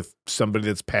communicate with somebody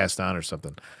that's passed on or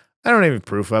something. I don't have any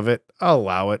proof of it. I'll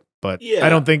allow it, but Yeah. I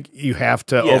don't think you have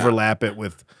to Yeah. overlap it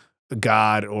with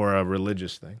God or a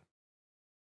religious thing.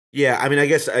 Yeah, I mean, I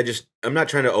guess I'm not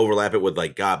trying to overlap it with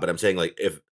like God, but I'm saying like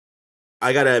if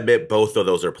I gotta admit both of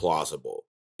those are plausible,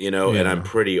 and Yeah. I'm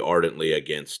pretty ardently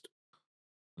against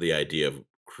the idea of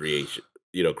creation,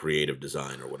 creative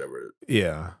design or whatever.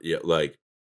 Yeah. Yeah, like,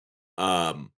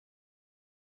 I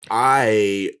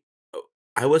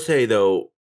would say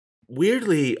though,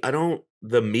 weirdly,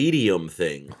 the medium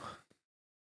thing.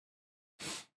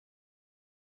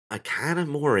 I kind of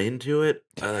more into it.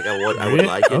 I would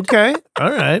like it. Okay.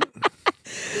 All right.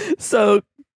 So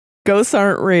ghosts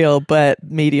aren't real, but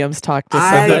mediums talk to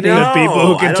I somebody. know. know. people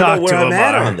who can I don't talk know where to I'm him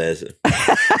at are. on this.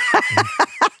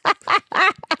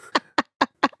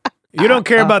 You don't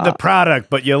care about the product,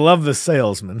 but you love the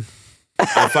salesman.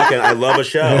 I love a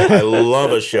show. I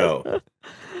love a show.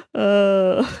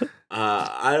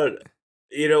 I don't.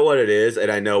 You know what it is,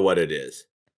 and I know what it is.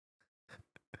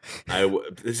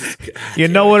 You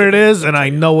know what it is, and I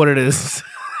know what it is.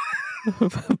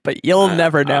 But you'll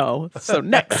never know. So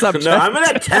next subject. No, I'm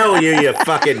gonna tell you, you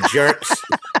fucking jerks.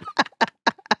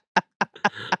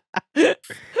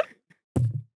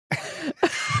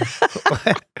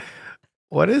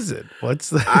 What is it? What's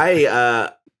the?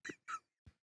 I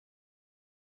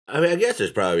mean, I guess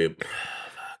there's probably.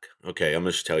 Fuck. Okay, I'm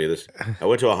gonna just tell you this. I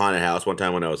went to a haunted house one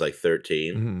time when I was like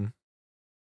 13, Mhm.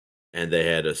 and they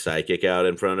had a psychic out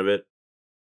in front of it,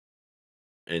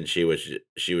 and she was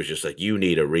just like, "You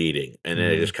need a reading," and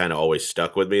then it just kind of always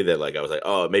stuck with me that like I was like,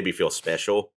 "Oh, it made me feel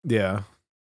special." Yeah.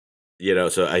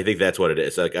 So I think that's what it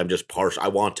is. Like I'm just partial. I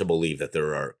want to believe that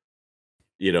there are,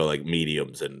 like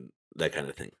mediums and that kind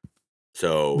of thing.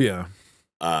 So Yeah.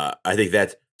 I think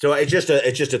that's so. It's just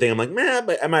a thing. I'm like, man,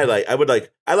 but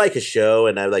I like a show,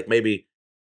 and I like maybe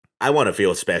I want to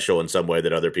feel special in some way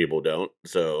that other people don't.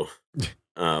 So,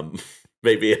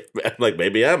 maybe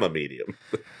I'm a medium.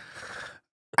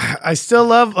 I still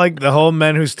love like the whole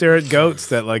men who stare at goats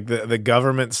that like the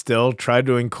government still tried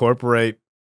to incorporate,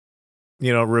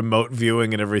 remote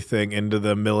viewing and everything into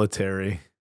the military.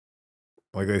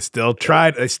 Like they still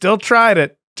tried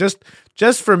it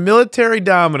just for military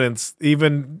dominance,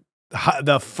 even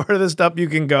the furthest up you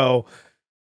can go.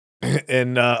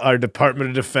 and our Department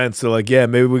of Defense are like, yeah,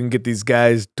 maybe we can get these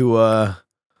guys to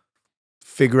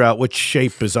figure out which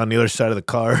shape is on the other side of the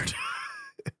card.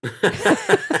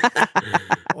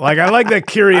 Like, I like that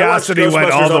curiosity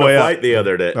went all the way up. The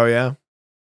other day. Oh yeah,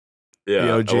 yeah.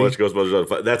 The OG? I watched Ghostbusters on a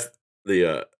fight. That's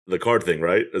the card thing,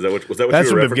 right? Is that what was that? What that's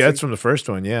you were from referencing? that's from the first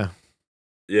one. Yeah.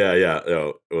 Yeah.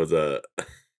 No, it was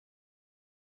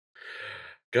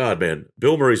God, man,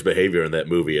 Bill Murray's behavior in that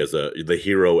movie as the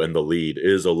hero and the lead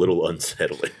is a little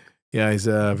unsettling. Yeah, he's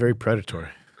very predatory.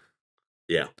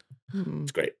 Yeah,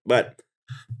 it's great, but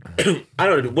I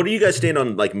don't know. What do you guys stand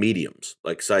on, like mediums,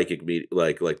 like psychic,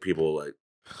 like people like?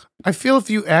 I feel if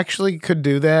you actually could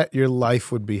do that, your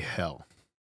life would be hell.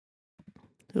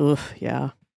 Oof,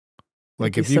 yeah.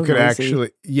 Like It'd if be you so could noisy.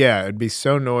 actually, yeah, it'd be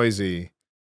so noisy.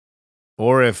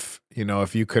 Or if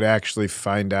you could actually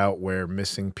find out where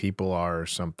missing people are or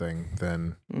something,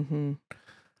 then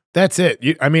that's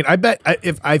it. I mean, I bet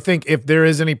I think if there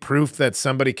is any proof that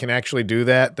somebody can actually do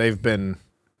that,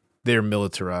 they're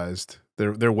militarized.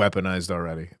 They're weaponized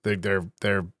already.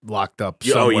 They're locked up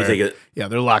somewhere. Oh, you think it? Yeah,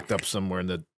 they're locked up somewhere in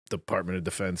the Department of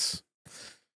Defense.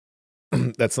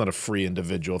 That's not a free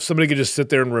individual. If somebody could just sit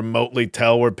there and remotely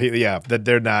tell where people, that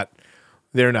they're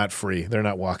not free. They're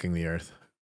not walking the earth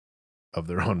of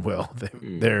their own will.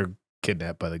 They're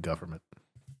kidnapped by the government.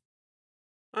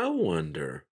 I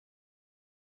wonder.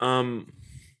 I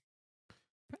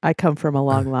come from a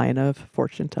long line of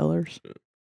fortune tellers.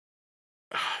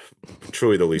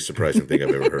 Truly the least surprising thing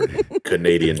I've ever heard.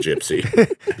 Canadian gypsy.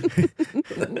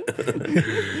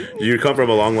 You come from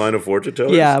a long line of fortune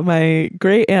tellers? Yeah, my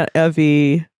great aunt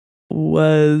Evie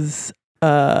was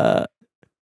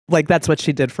like that's what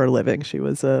she did for a living. She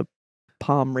was a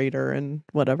palm reader and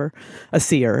whatever. A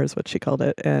seer is what she called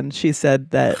it. And she said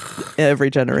that every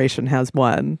generation has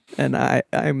one, and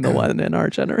I'm the one in our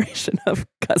generation of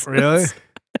cousins. Really?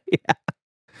 Yeah.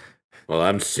 Well,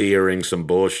 I'm searing some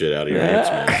bullshit out of your aunt's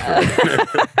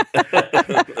mouth.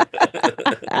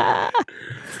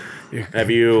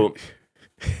 Have you,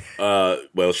 well,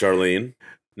 Charlene,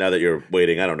 now that you're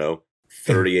waiting, I don't know,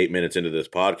 38 minutes into this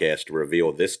podcast to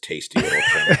reveal this tasty little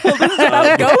thing. Well, this is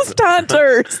about ghost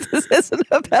hunters. This isn't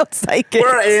about psychics.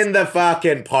 We're in the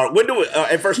fucking part. When do we,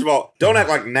 and first of all, don't act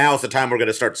like now's the time we're going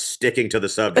to start sticking to the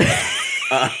subject.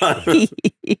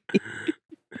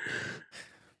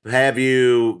 Have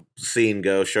you seen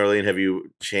ghosts, Charlene? Have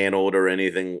you channeled or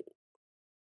anything?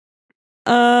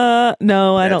 No,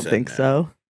 I That's don't think no. so.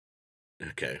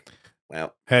 Okay.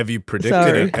 Well, Have you predicted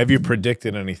Sorry. Have you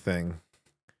predicted anything?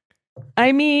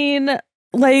 I mean,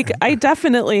 like, I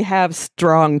definitely have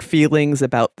strong feelings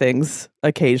about things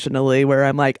occasionally where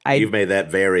I'm like, you've made that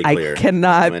very clear. I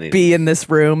cannot Many- be in this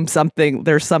room.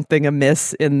 There's something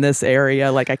amiss in this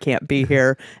area. Like, I can't be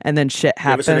here. And then shit Give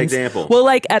happens. us an example. Well,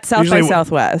 like at South Usually by when-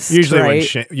 Southwest, Usually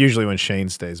right? when Shane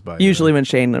stays by. Usually when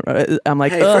Shane, I'm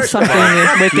like, Hey, oh, first of something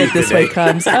all, wicked you this way today.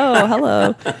 comes.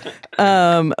 Oh,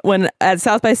 hello. When at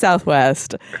South by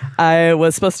Southwest, I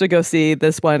was supposed to go see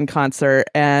this one concert,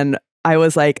 and I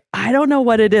was like, I don't know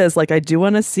what it is. Like, I do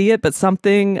want to see it, but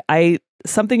something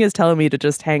is telling me to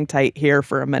just hang tight here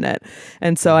for a minute.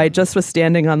 And so I just was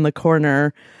standing on the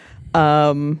corner,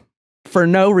 for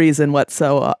no reason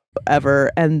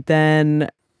whatsoever. And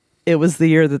then it was the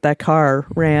year that car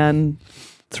ran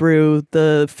through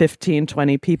the 15,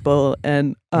 20 people.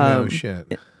 And, no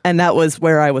shit. and that was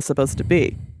where I was supposed to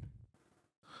be.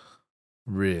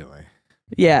 Really?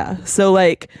 Yeah. So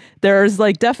like there's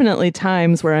like definitely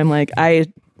times where I'm like,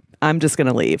 I'm just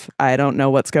gonna leave. I don't know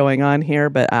what's going on here,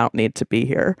 but I don't need to be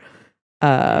here.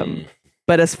 But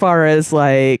as far as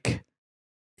like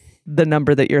the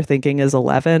number that you're thinking is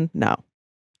 11, no.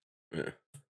 Yeah.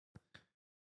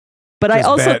 But I Just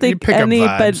also bad. You think pick up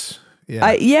but vibes.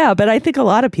 Yeah. but I think a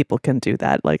lot of people can do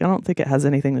that. Like I don't think it has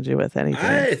anything to do with anything.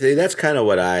 I think that's kind of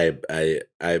what I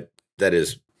that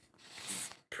is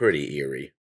pretty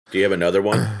eerie. Do you have another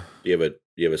one? Do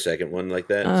you have a second one like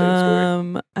that?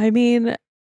 Same story? I mean,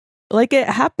 like it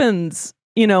happens,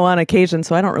 on occasion,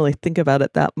 so I don't really think about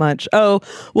it that much. Oh,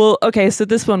 well, okay, so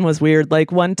this one was weird.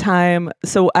 Like one time,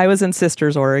 so I was in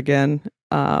Sisters, Oregon,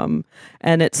 and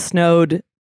it snowed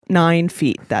 9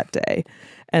 feet that day.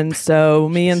 And so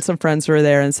me and some friends were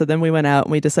there. And so then we went out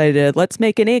and we decided, let's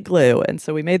make an igloo. And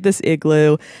so we made this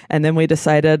igloo. And then we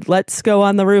decided, let's go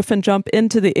on the roof and jump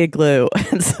into the igloo.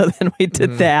 And so then we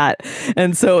did that.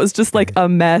 And so it was just like a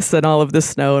mess and all of the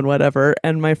snow and whatever.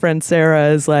 And my friend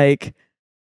Sarah is like,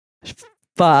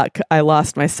 fuck, I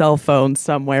lost my cell phone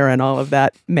somewhere in all of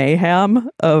that mayhem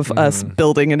of us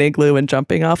building an igloo and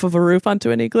jumping off of a roof onto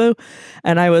an igloo.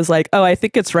 And I was like, oh, I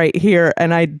think it's right here.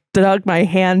 And I dug my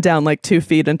hand down like 2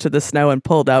 feet into the snow and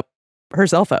pulled up her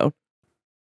cell phone.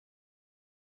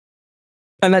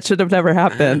 And that should have never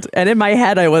happened. And in my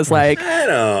head, I was like, I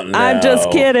don't know. I'm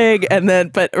just kidding. And then,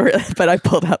 but I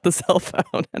pulled out the cell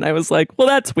phone and I was like, well,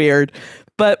 that's weird,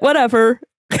 but whatever.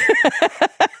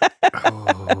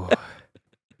 Oh.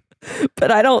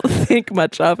 But I don't think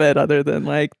much of it other than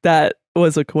like that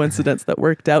was a coincidence that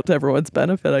worked out to everyone's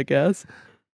benefit, I guess.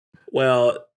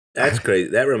 Well, that's crazy.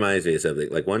 That reminds me of something.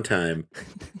 Like one time,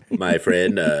 my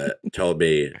friend told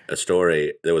me a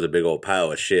story. There was a big old pile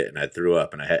of shit, and I threw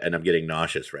up, and I'm getting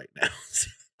nauseous right now.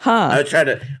 I was trying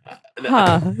to.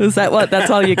 Is that what? That's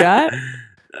all you got?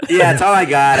 Yeah, that's all I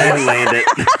got. I didn't land it.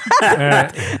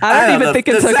 Right. I don't even think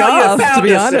it took off, to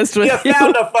be honest with you.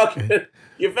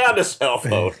 You found a cell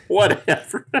phone.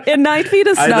 Whatever. In 9 feet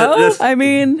of snow? I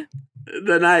mean,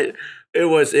 the night it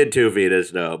was in 2 feet of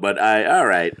snow, but all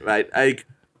right.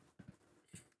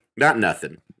 Not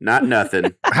nothing.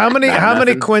 How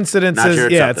many coincidences?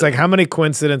 Sure Yeah, it's like how many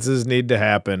coincidences need to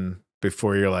happen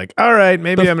before you're like, all right,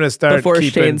 maybe I'm going to start before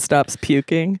Shane stops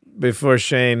puking. Before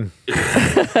Shane.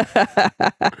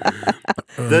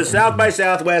 The South by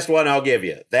Southwest one, I'll give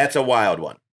you. That's a wild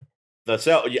one.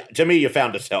 To me, you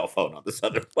found a cell phone on this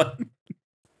other one.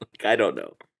 I don't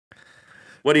know.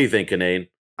 What do you think, Kanane?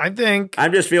 I think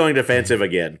I'm just feeling defensive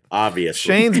again. Obviously,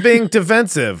 Shane's being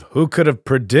defensive. Who could have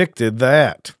predicted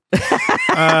that?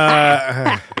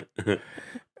 I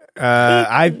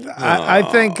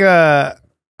think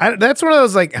that's one of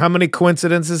those like how many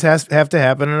coincidences have to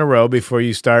happen in a row before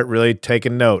you start really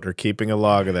taking note or keeping a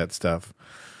log of that stuff.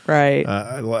 Right.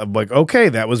 Like, okay,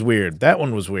 that was weird. That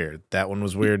one was weird. That one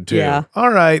was weird too. Yeah.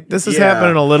 All right, this is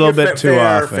happening a little bit too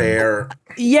often. Fair.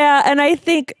 Yeah, and I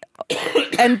think,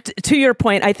 and to your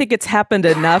point, I think it's happened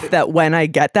enough that when I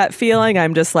get that feeling,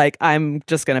 I'm just like, I'm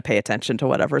just going to pay attention to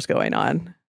whatever's going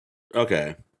on.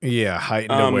 Okay. Yeah,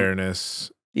 heightened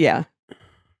awareness. Yeah.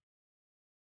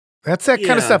 That's that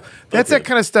kind of stuff. That's that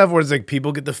kind of stuff where it's like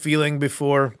people get the feeling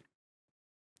before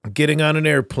getting on an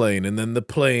airplane and then the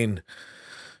plane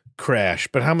crash.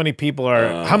 But how many people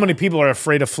are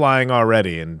afraid of flying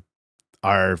already and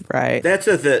are right? That's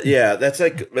that's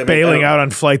like bailing out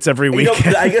on flights every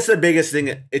weekend. I guess the biggest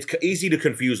thing, it's easy to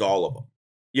confuse all of them.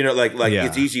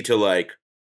 It's easy to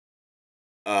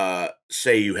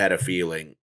say you had a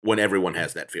feeling when everyone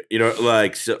has that feeling.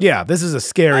 Yeah, this is a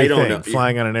scary thing.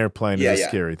 Flying on an airplane is a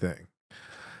scary thing.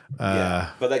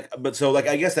 But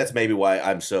I guess that's maybe why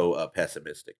I'm so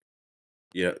pessimistic.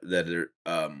 That they're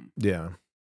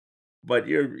But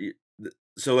maybe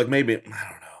I don't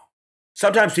know.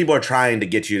 Sometimes people are trying to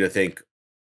get you to think,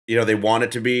 they want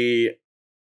it to be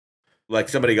like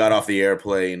somebody got off the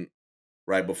airplane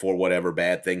right before whatever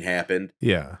bad thing happened.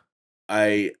 Yeah.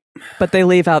 But they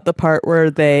leave out the part where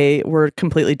they were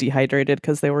completely dehydrated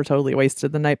because they were totally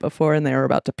wasted the night before and they were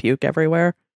about to puke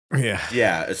everywhere. Yeah.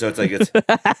 Yeah. So it's like,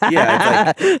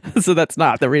 so that's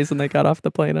not the reason they got off the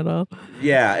plane at all.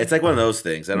 Yeah. It's like one of those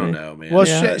things. I don't know, man.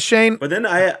 Well, Shane. But then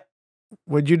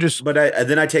would you just? But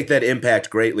then I take that impact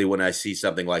greatly when I see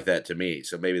something like that to me.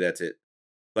 So maybe that's it.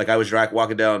 Like I was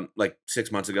walking down like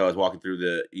 6 months ago. I was walking through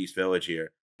the East Village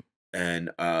here,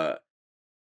 and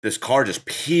this car just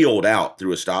peeled out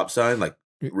through a stop sign, like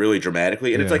really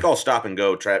dramatically, and it's like all stop and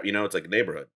go trap. It's like a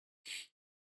neighborhood,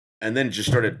 and then just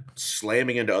started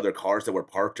slamming into other cars that were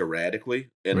parked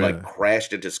erratically and like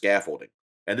crashed into scaffolding.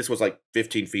 And this was like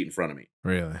 15 feet in front of me.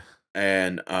 Really,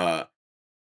 and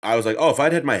I was like, oh, if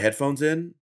I'd had my headphones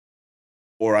in,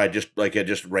 or I just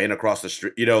ran across the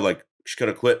street, she could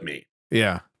have clipped me.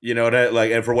 Yeah.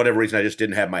 And for whatever reason, I just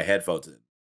didn't have my headphones in.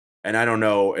 And I don't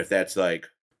know if that's like,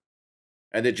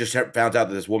 and it just found out that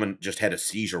this woman just had a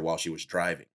seizure while she was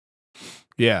driving.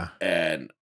 Yeah. And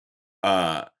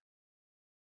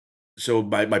so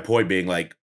my point being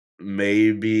like,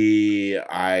 maybe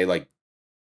it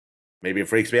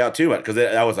freaks me out too, because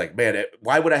I was like, man,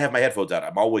 why would I have my headphones out?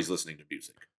 I'm always listening to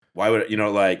music. Why would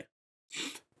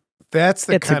that's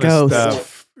the kind of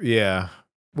stuff. Yeah.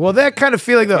 Well, that kind of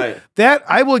feeling though, that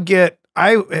I will get,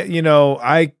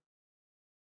 I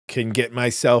can get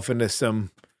myself into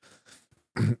some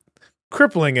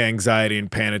crippling anxiety and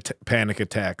panic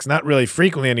attacks. Not really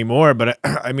frequently anymore, but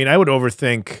I mean, I would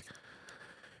overthink.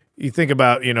 You think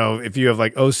about, if you have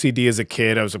like OCD as a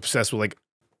kid, I was obsessed with like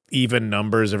even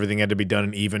numbers. Everything had to be done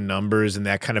in even numbers, and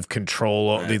that kind of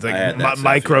control, these like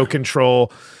micro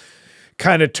control,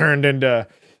 kind of turned into.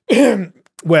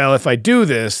 Well, if I do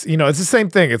this, it's the same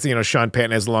thing. It's, Sean Patton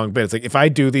has a long bit. It's like, if I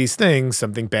do these things,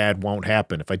 something bad won't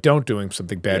happen. If I don't do them,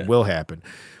 something bad will happen.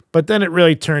 But then it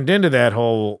really turned into that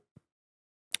whole,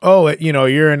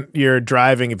 you're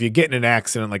driving. If you get in an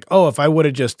accident, like, if I would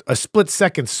have just a split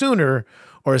second sooner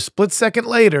or a split second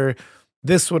later,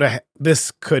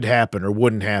 this could happen or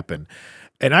wouldn't happen.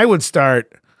 And I would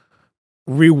start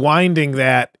rewinding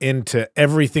that into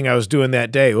everything I was doing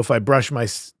that day. If I brush my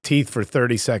teeth for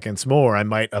 30 seconds more, I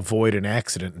might avoid an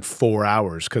accident in 4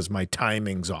 hours because my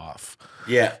timing's off.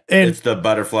 Yeah, and it's the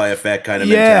butterfly effect kind of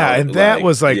mentality. And that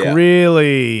was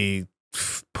really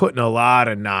putting a lot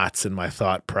of knots in my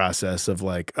thought process of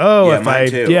like, if I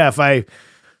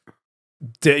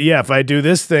do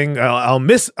this thing, I'll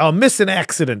miss an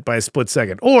accident by a split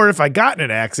second. Or if I got in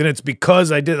an accident, it's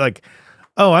because I did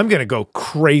I'm going to go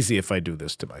crazy if I do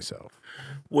this to myself.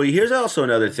 Well, here's also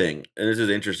another thing, and this is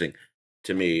interesting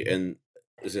to me, and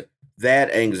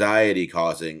that anxiety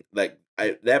causing,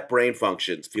 that brain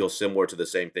functions feel similar to the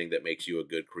same thing that makes you a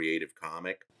good creative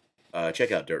comic.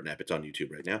 Check out Dirt Nap; it's on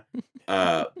YouTube right now.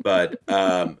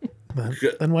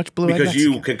 Then watch Blue because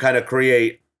you can kind of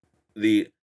create the.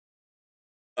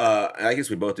 I guess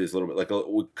we both do this a little bit.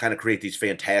 We kind of create these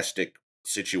fantastic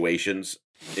situations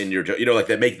in your,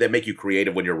 that make you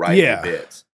creative when you're writing your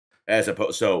bits, as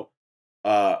opposed. So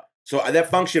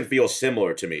that function feels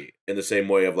similar to me in the same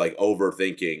way of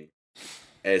overthinking,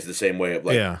 as the same way of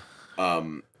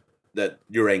that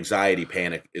your anxiety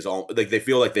panic is all they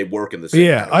feel like they work in the same.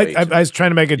 Yeah, I was trying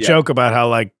to make a joke about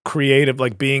how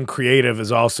being creative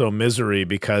is also misery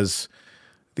because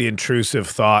the intrusive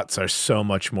thoughts are so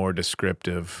much more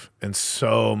descriptive and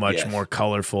so much more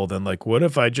colorful than what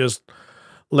if I just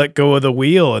let go of the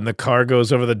wheel and the car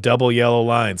goes over the double yellow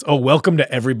lines. Oh, welcome to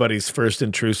everybody's first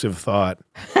intrusive thought.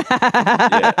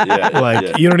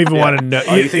 You don't even want to know.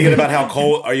 Are you thinking about how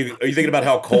cold? Are you thinking about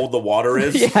how cold the water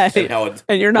is?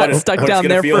 And you're not stuck down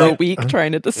there for a week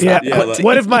trying to decide.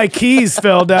 What if my keys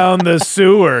fell down the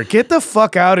sewer? Get the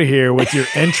fuck out of here with your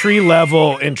entry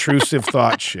level intrusive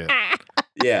thought shit.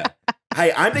 Yeah.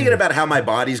 Hey, I'm thinking about how my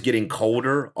body's getting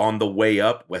colder on the way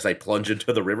up as I plunge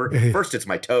into the river. First, it's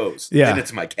my toes. Then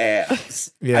it's my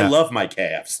calves. I love my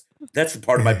calves. That's the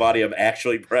part of my body I'm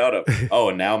actually proud of. Oh,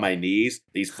 and now my knees,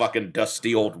 these fucking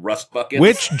dusty old rust buckets.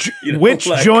 Which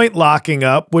joint locking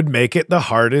up would make it the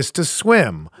hardest to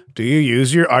swim? Do you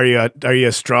use are you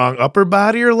a strong upper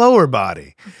body or lower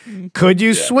body? Could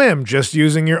you swim just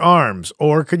using your arms,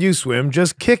 or could you swim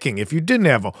just kicking if you didn't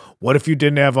have what if you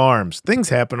didn't have arms? Things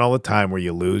happen all the time where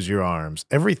you lose your arms.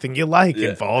 Everything you like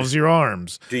involves your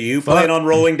arms. Do you plan on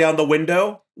rolling down the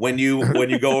window when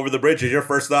you go over the bridge? Is your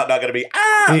first thought not going to be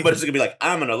but it's going to be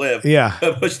I'm going to live. Yeah.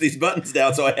 Push these buttons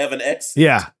down so I have an X.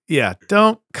 Yeah. Yeah.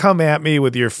 Don't come at me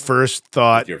with your first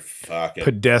thought. You're fucking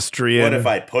pedestrian. What if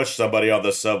I push somebody on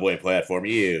the subway platform?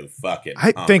 You fucking.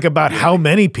 I think about how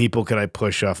many people could I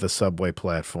push off the subway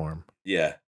platform?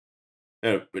 Yeah.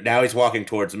 But now he's walking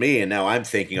towards me, and now I'm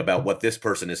thinking about what this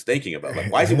person is thinking about.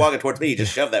 Why is he walking towards me? He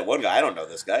just shoved that one guy. I don't know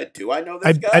this guy. Do I know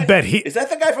this guy? I bet is that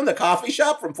the guy from the coffee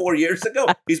shop from 4 years ago?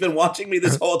 He's been watching me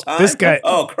this whole time. This guy.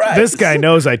 Oh, Christ. This guy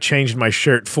knows I changed my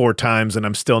shirt 4 times, and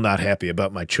I'm still not happy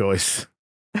about my choice.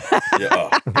 Oh,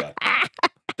 God.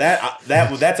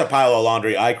 That's a pile of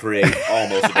laundry I create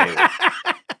almost daily.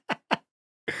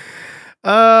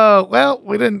 Well,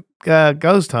 we didn't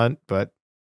ghost hunt, but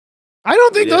I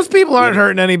don't think those people aren't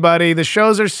hurting anybody. The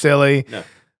shows are silly. No,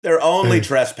 they're only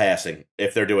trespassing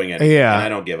if they're doing anything. Yeah, and I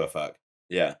don't give a fuck.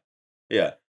 Yeah.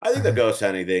 I think the ghost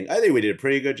hunting thing. I think we did a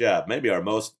pretty good job. Maybe our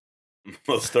most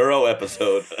thorough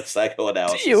episode of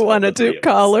psychoanalysis. Do you want to do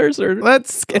callers or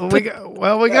let's skip? We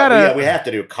gotta. We have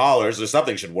to do callers. There's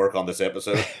something should work on this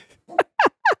episode.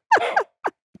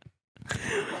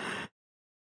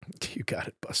 You got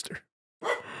it, Buster.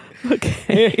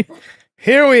 Okay.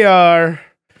 Here we are.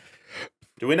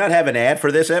 Do we not have an ad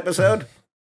for this episode?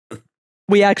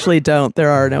 We actually don't.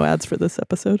 There are no ads for this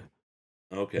episode.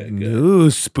 Okay, good. Ooh,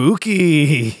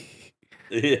 spooky.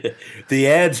 The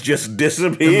ads just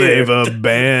disappeared. They've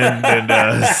abandoned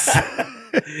us.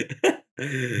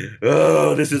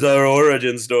 Oh, this is our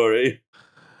origin story.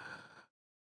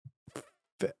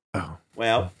 Oh.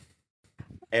 Well,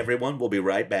 everyone, we'll be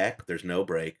right back. There's no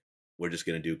break. We're just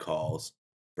going to do calls,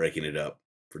 breaking it up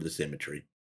for the symmetry.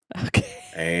 Okay.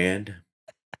 And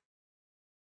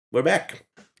we're back.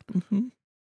 Mm-hmm.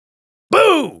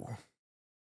 Boo!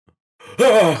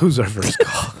 Who's our first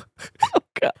call? Oh,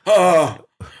 God.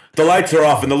 The lights are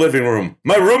off in the living room.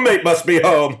 My roommate must be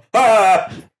home.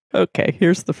 Okay,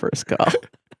 here's the first call.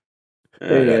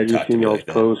 Hey, I just seen y'all's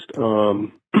post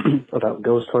about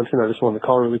ghost hunting. I just wanted to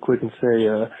call really quick and say,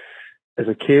 as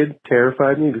a kid,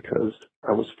 terrified me because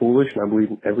I was foolish and I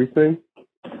believed in everything.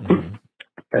 Mm-hmm.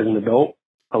 As an adult,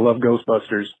 I love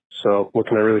Ghostbusters. So what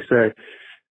can I really say?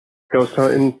 Ghost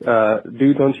hunting,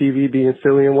 dudes on TV being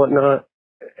silly and whatnot.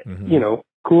 Mm-hmm. You know,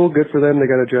 cool, good for them. They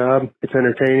got a job. It's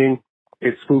entertaining.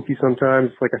 It's spooky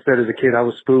sometimes. Like I said, as a kid, I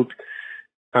was spooked.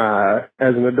 As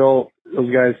an adult,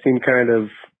 those guys seem kind of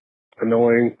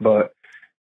annoying, but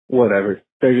whatever.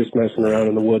 They're just messing around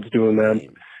in the woods doing them.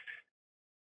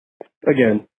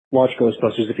 Again, watch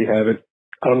Ghostbusters if you haven't.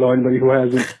 I don't know anybody who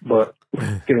hasn't, but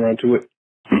get around to it.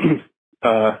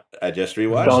 I just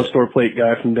rewatched Dollar it. Store Plate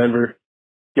guy from Denver.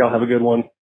 Y'all have a good one.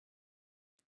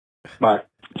 Bye.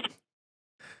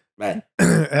 Man,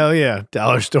 Hell yeah.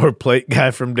 Dollar Store Plate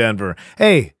guy from Denver.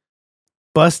 Hey,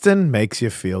 bustin' makes you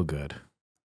feel good.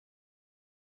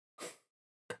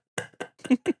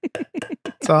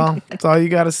 That's all you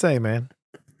got to say, man.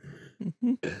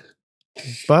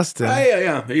 Bustin'.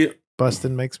 yeah.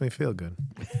 Bustin' makes me feel good.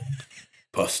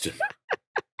 Bustin'.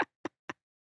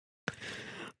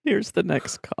 Here's the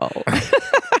next call.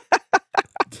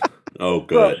 Oh, What's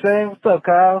good. up, Shane? What's up,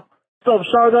 Kyle? What's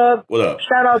up, Shardog? What up?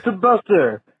 Shout out to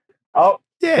Buster. Oh,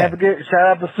 Yeah. can't forget, shout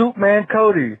out to Soup Man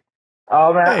Cody.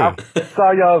 Oh, man, I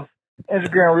saw y'all's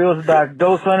Instagram reels about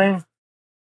ghost hunting.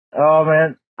 Oh,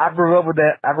 man, I grew up with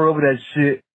that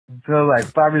shit until I was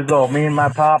like 5 years old. Me and my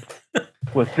pop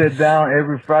would sit down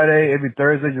every Friday, every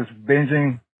Thursday, just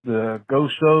binging the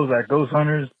ghost shows, like Ghost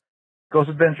Hunters, Ghost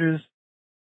Adventures.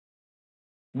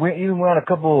 We even went on a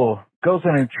couple ghost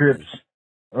hunting trips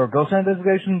or ghost hunting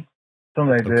investigations.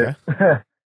 Something like Okay. that.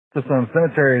 To some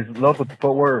cemeteries local to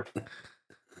Fort Worth.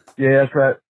 Yeah, that's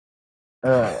right.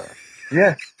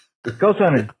 Yeah, ghost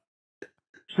hunting.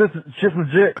 Shit's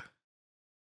legit.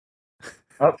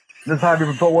 Oh, this is Hobby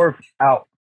from Fort Worth. Out.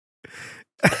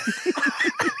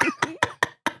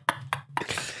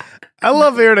 I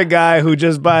love hearing a guy who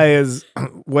just by his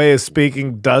way of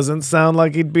speaking doesn't sound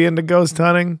like he'd be into ghost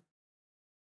hunting.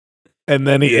 And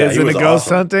then he Yeah, is he into was ghost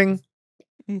awesome. hunting.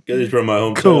 Because he's from my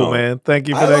hometown. Cool, man. Thank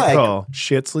you for I that like- call.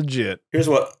 Shit's legit. Here's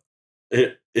what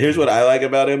I like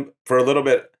about him. For a little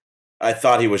bit, I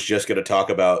thought he was just going to talk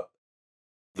about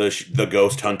the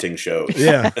ghost hunting shows.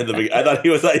 Yeah. I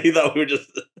thought he thought we were just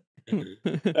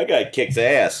that guy kicks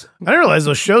ass. I didn't realize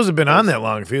those shows have been on that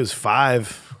long. If he was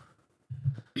 5,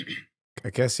 I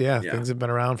guess, yeah, Yeah. things have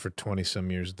been around for 20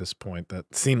 some years at this point.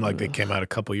 That seemed like they came out a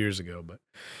couple years ago, but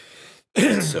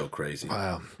It's so crazy.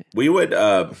 wow. We would.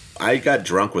 I got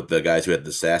drunk with the guys who had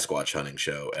the Sasquatch hunting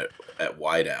show at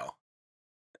White Owl,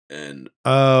 and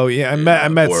Oh, yeah. I Yeah,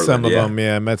 met Portland, some of yeah. them.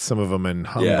 Yeah, I met some of them in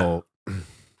Humboldt.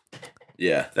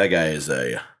 yeah, that guy is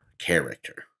a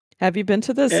character. Have you been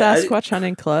to the Yeah, Sasquatch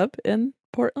Hunting Club in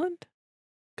Portland,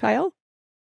 Kyle?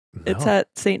 It's No. at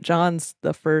St. John's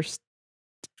the first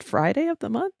Friday of the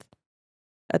month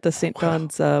at the St. Wow.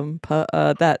 John's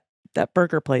that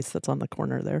burger place that's on the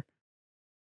corner there.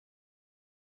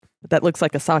 That looks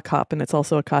like a sock hop, and it's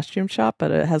also a costume shop, but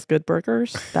it has good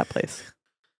burgers. That place.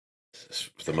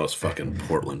 It's the most fucking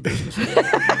Portland business I've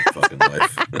ever heard in my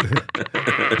fucking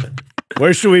life.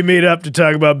 Where should we meet up to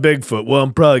talk about Bigfoot? Well,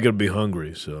 I'm probably going to be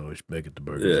hungry, so I should make it to yeah,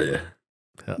 Burgers.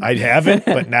 yeah. I haven't,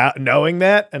 but now knowing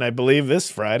that, and I believe this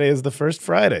Friday is the first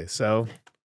Friday, so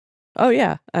Oh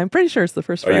yeah, I'm pretty sure it's the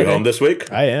first Are Friday. you home this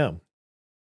week? I am.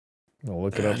 I'll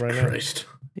look it up right now. Christ.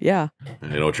 Yeah. I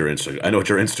know what your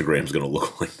Instagram's gonna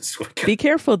look like this week. Be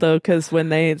careful though, because when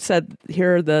they said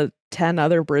here are the 10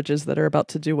 other bridges that are about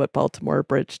to do what Baltimore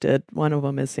Bridge did, one of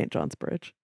them is St. John's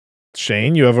Bridge.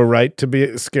 Shane, you have a right to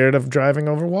be scared of driving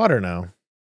over water now.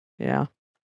 Yeah.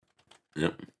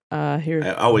 Yep. Here,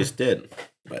 I always did,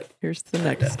 but here's the I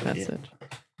next definitely message.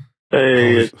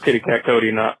 Hey, it's Kitty Cat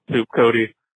Cody, not Soup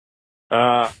Cody.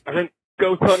 I think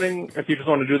ghost hunting, if you just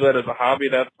want to do that as a hobby,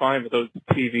 that's fine, but those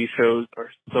TV shows are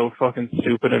so fucking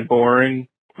stupid and boring.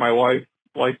 My wife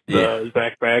liked the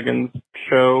Zach Baggins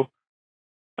show,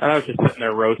 and I was just sitting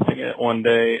there roasting it one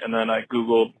day, and then I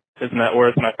Googled his net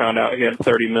worth, and I found out he had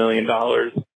 $30 million,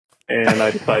 and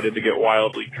I decided to get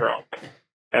wildly drunk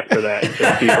after that and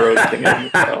just keep roasting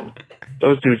him.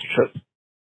 Those dudes are just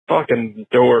fucking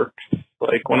dorks.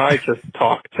 Like, when I just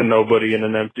talk to nobody in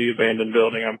an empty, abandoned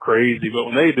building, I'm crazy. But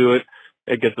when they do it,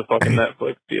 it gets a fucking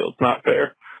Netflix deal. It's not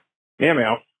fair. Meow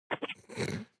meow.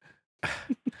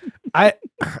 I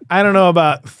don't know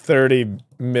about $30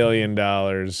 million.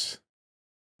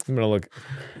 I'm gonna look.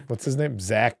 What's his name?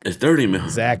 Zach it's 30 million.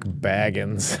 Zach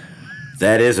Baggins.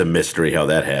 That is a mystery how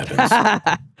that happens.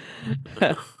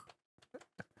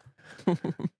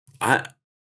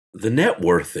 The net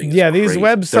worth thing. Is Yeah, these crazy.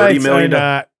 websites $30 million. are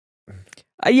not.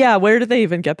 Yeah, where do they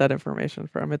even get that information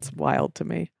from? It's wild to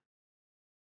me.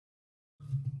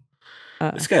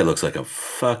 This guy looks like a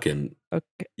fucking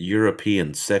Okay.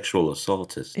 European sexual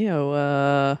assaultist.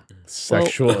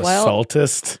 Sexual well-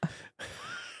 assaultist.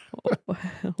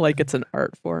 Like it's an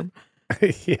art form.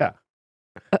 Yeah,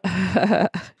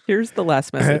 Here's the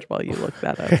last message while you look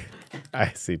that up.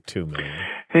 I see 2 million.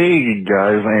 Hey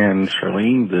guys and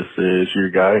Charlene, this is your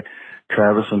guy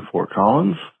Travis in Fort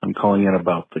Collins. I'm calling in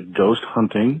about the ghost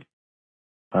hunting.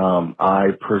 I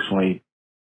personally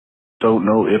don't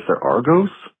know if there are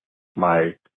ghosts.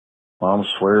 My mom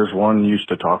swears one used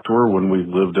to talk to her when we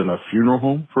lived in a funeral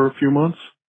home for a few months.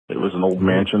 It was an old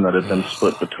mansion that had been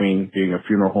split between being a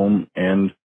funeral home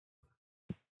and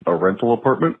a rental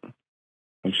apartment.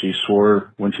 And she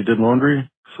swore when she did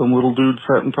laundry, some little dude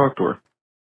sat and talked to her.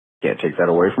 Can't take that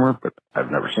away from her, but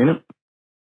I've never seen it.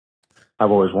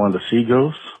 I've always wanted to see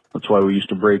ghosts. That's why we used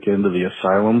to break into the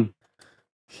asylum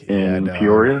in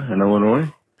Peoria, in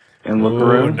Illinois, and look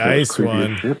around. Nice creepy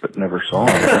one. as shit, but never saw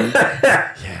anything.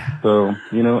 So,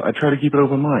 you know, I try to keep an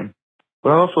open mind. But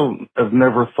I also have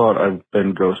never thought I've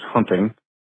been ghost hunting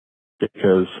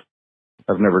because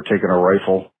I've never taken a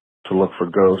rifle to look for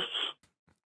ghosts.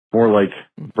 More like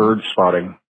bird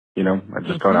spotting. You know, I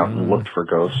just gone out and looked for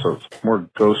ghosts, so it's more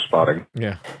ghost spotting.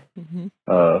 Yeah.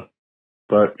 But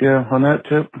yeah, on that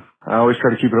tip, I always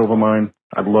try to keep an open mind.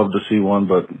 I'd love to see one,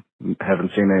 but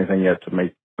haven't seen anything yet to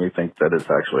make me think that it's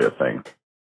actually a thing.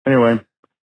 Anyway,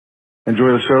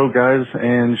 enjoy the show, guys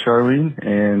and Charlene,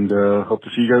 and hope to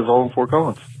see you guys all in Fort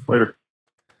Collins. Later.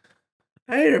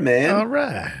 Later, man. All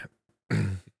right.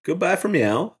 Goodbye from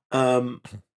meow.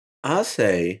 I'll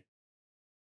say,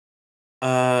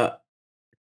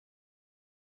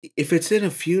 if it's in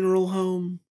a funeral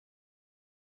home,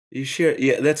 you share.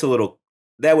 Yeah,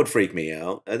 that would freak me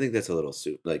out. I think that's a little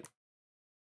like,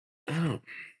 I don't.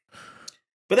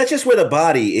 But that's just where the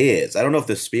body is. I don't know if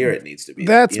the spirit needs to be.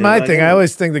 That's my thing. I mean?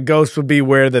 always think the ghost would be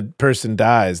where the person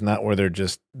dies, not where they're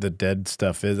just the dead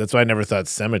stuff is. That's why I never thought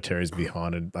cemeteries be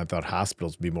haunted. I thought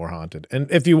hospitals would be more haunted. And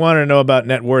if you want to know about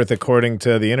net worth, according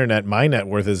to the internet, my net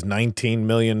worth is $19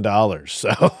 million.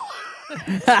 So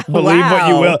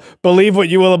believe what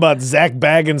you will about Zach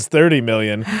Baggins' $30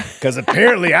 million, because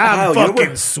apparently I'm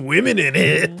fucking swimming in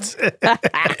it.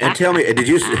 And tell me, did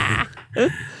you?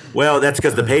 Well, that's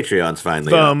because the Patreon's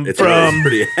finally up. It's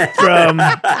pretty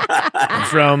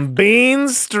from Bean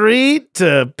Street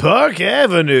to Park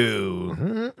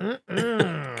Avenue.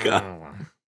 God.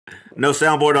 No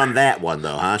soundboard on that one,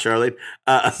 though, huh, Charlie?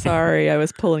 Sorry, I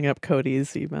was pulling up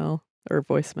Cody's email or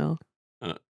voicemail.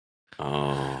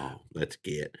 Let's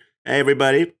get. Hey,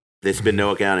 everybody. This has been No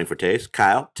Accounting for Taste.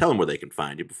 Kyle, tell them where they can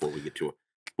find you before we get to it.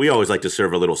 We always like to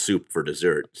serve a little soup for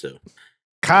dessert, so.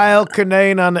 Kyle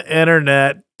Kinane on the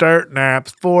internet, Dirt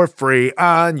Naps for free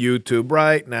on YouTube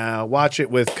right now. Watch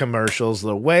it with commercials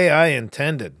the way I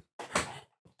intended.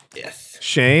 Yes.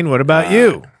 Shane, what about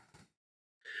you?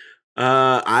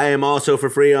 I am also for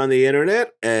free on the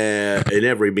internet in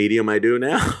every medium I do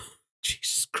now.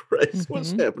 Jesus Christ,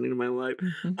 what's happening in my life?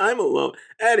 I'm alone.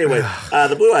 Anyway,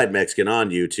 the Blue-Eyed Mexican on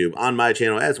YouTube, on my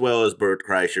channel, as well as Bert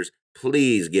Kreischer's.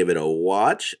 Please give it a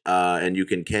watch, and you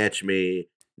can catch me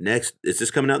next. Is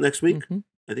this coming out next week?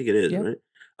 I think it is, right?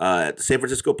 At the San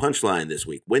Francisco Punchline this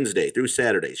week, Wednesday through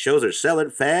Saturday. Shows are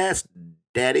selling fast,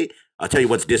 Daddy. I'll tell you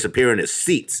what's disappearing is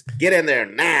seats. Get in there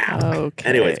now. Okay.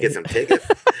 Anyways, get some tickets.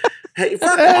 Hey,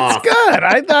 fuck That's off. good.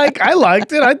 I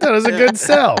liked it. I thought it was a good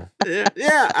sell.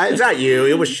 Yeah, it's not you.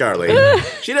 It was Charlene.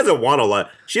 She doesn't want to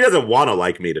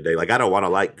like me today. Like, I don't want to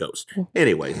like Ghost.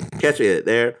 Anyway, catch me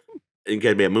there. You can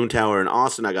catch me at Moon Tower in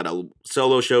Austin. I got a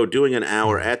solo show doing an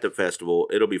hour at the festival.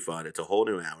 It'll be fun. It's a whole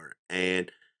new hour.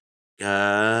 And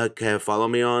follow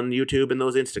me on YouTube and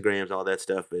those Instagrams, all that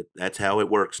stuff. That's how it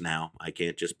works now. I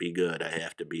can't just be good. I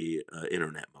have to be an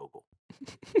internet mogul.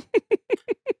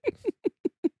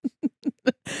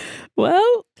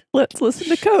 Well, let's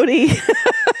listen to Cody.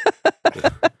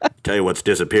 Tell you what's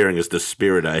disappearing is the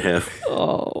spirit I have.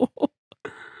 Oh.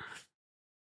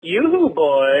 You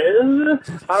boys,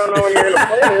 I don't know when you're going to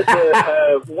play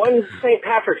this, when's St.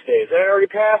 Patrick's Day? Is that already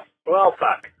passed? Well,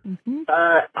 fuck.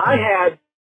 I had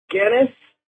Guinness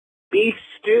beef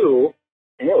stew,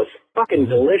 and it was fucking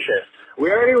delicious.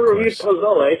 We already reviewed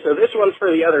pozole, so this one's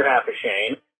for the other half of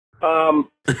Shane.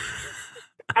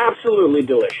 Absolutely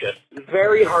delicious.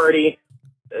 Very hearty.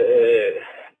 The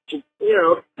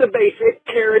basic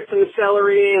carrots and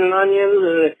celery and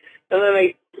onions, and then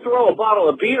they throw a bottle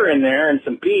of beer in there and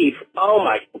some beef. Oh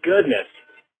my goodness.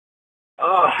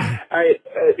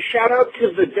 Shout out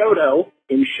to the Dodo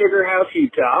in Sugar House,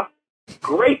 Utah.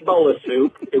 Great bowl of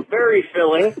soup. Very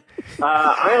filling.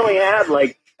 I only had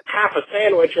like half a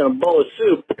sandwich and a bowl of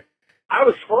soup. I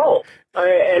was full.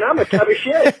 And I'm a tub of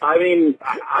shit. I mean,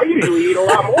 I usually eat a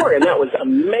lot more, and that was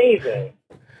amazing.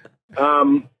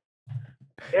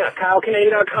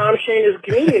 KyleKinane.com,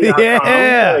 ShaneIsAComedian.com.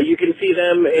 Yeah. You can see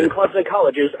them in clubs and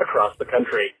colleges across the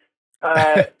country.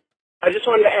 I just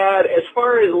wanted to add, as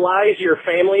far as lies your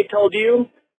family told you,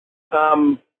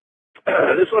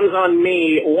 This one is on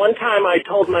me. One time I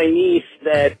told my niece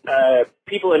that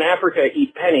people in Africa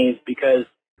eat pennies because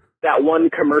that one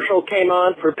commercial came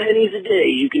on, for pennies a day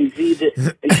you can feed it.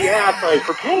 And she asked, like,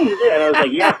 for pennies a day? And I was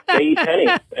like, yeah, they eat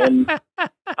pennies. And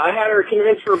I had her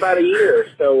convinced for about a year.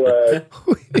 So,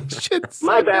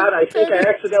 my bad. I think I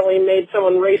accidentally made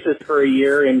someone racist for a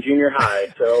year in junior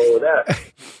high. So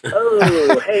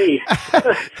hey,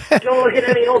 don't look at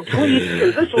any old tweets,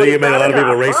 because this one. You made a lot of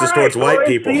people racist towards white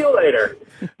people. See you later.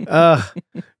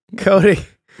 Cody.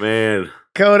 Man.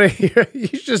 Cody, you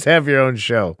just have your own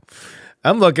show.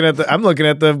 I'm looking at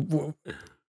the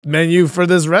menu for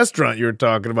this restaurant you were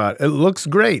talking about. It looks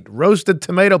great. Roasted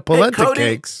tomato polenta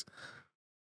cakes.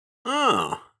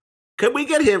 Oh. Can we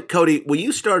get him, Cody, will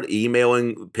you start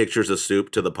emailing pictures of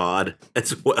soup to the pod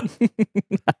as well?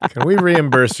 Can we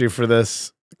reimburse you for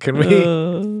this? Can we?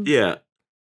 Yeah.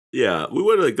 Yeah. We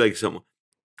would like some.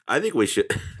 I think we should.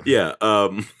 Yeah.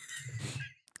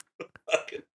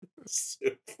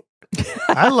 Soup.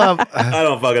 I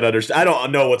don't fucking understand. I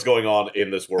don't know what's going on in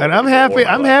this world. And I'm happy.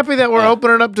 I'm happy that we're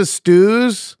opening up to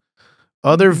stews,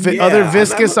 other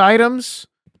viscous items.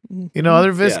 You know,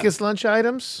 other viscous lunch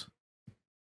items.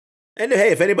 And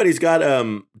hey, if anybody's got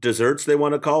desserts they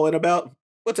want to call in about,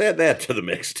 let's add that to the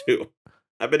mix too.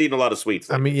 I've been eating a lot of sweets.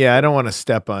 I mean, yeah, I don't want to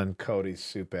step on Cody's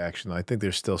soup action. I think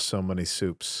there's still so many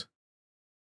soups.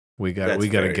 We got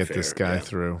to get this guy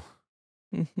through.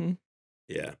 Mm-hmm.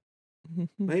 Yeah.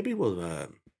 Maybe we'll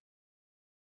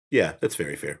yeah, that's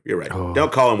very fair. You're right. Oh.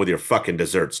 Don't call him with your fucking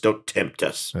desserts. Don't tempt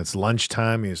us. It's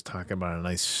lunchtime. He was talking about a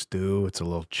nice stew. It's a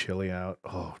little chilly out.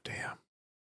 Oh, damn.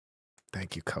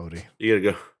 Thank you, Cody. You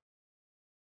gotta go.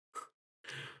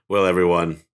 Well,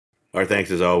 everyone, our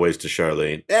thanks as always to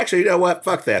Charlene. Actually, you know what?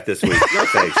 Fuck that this week. No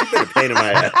thanks. She's been a pain in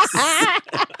my ass.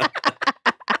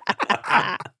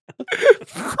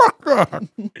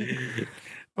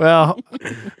 Well,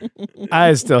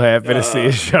 I'm still happy to see you,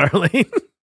 Charlene.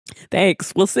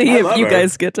 Thanks. We'll see if you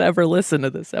guys get to ever listen to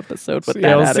this episode with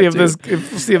that we'll attitude.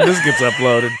 See if this gets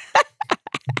uploaded.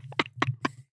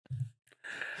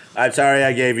 I'm sorry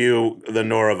I gave you the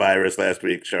norovirus last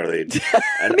week, Charlene.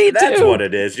 Me That's too. what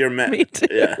it is. Me too.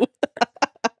 Yeah.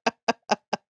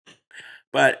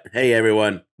 But hey,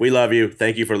 everyone, we love you.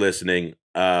 Thank you for listening.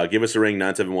 Give us a ring,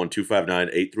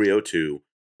 971-259-8302.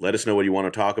 Let us know what you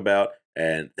want to talk about.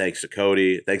 And thanks to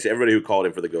Cody. Thanks to everybody who called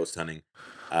in for the ghost hunting.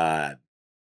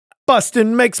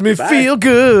 Bustin' makes me feel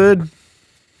good.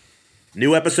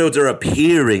 New episodes are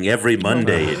appearing every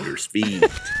Monday in your feed.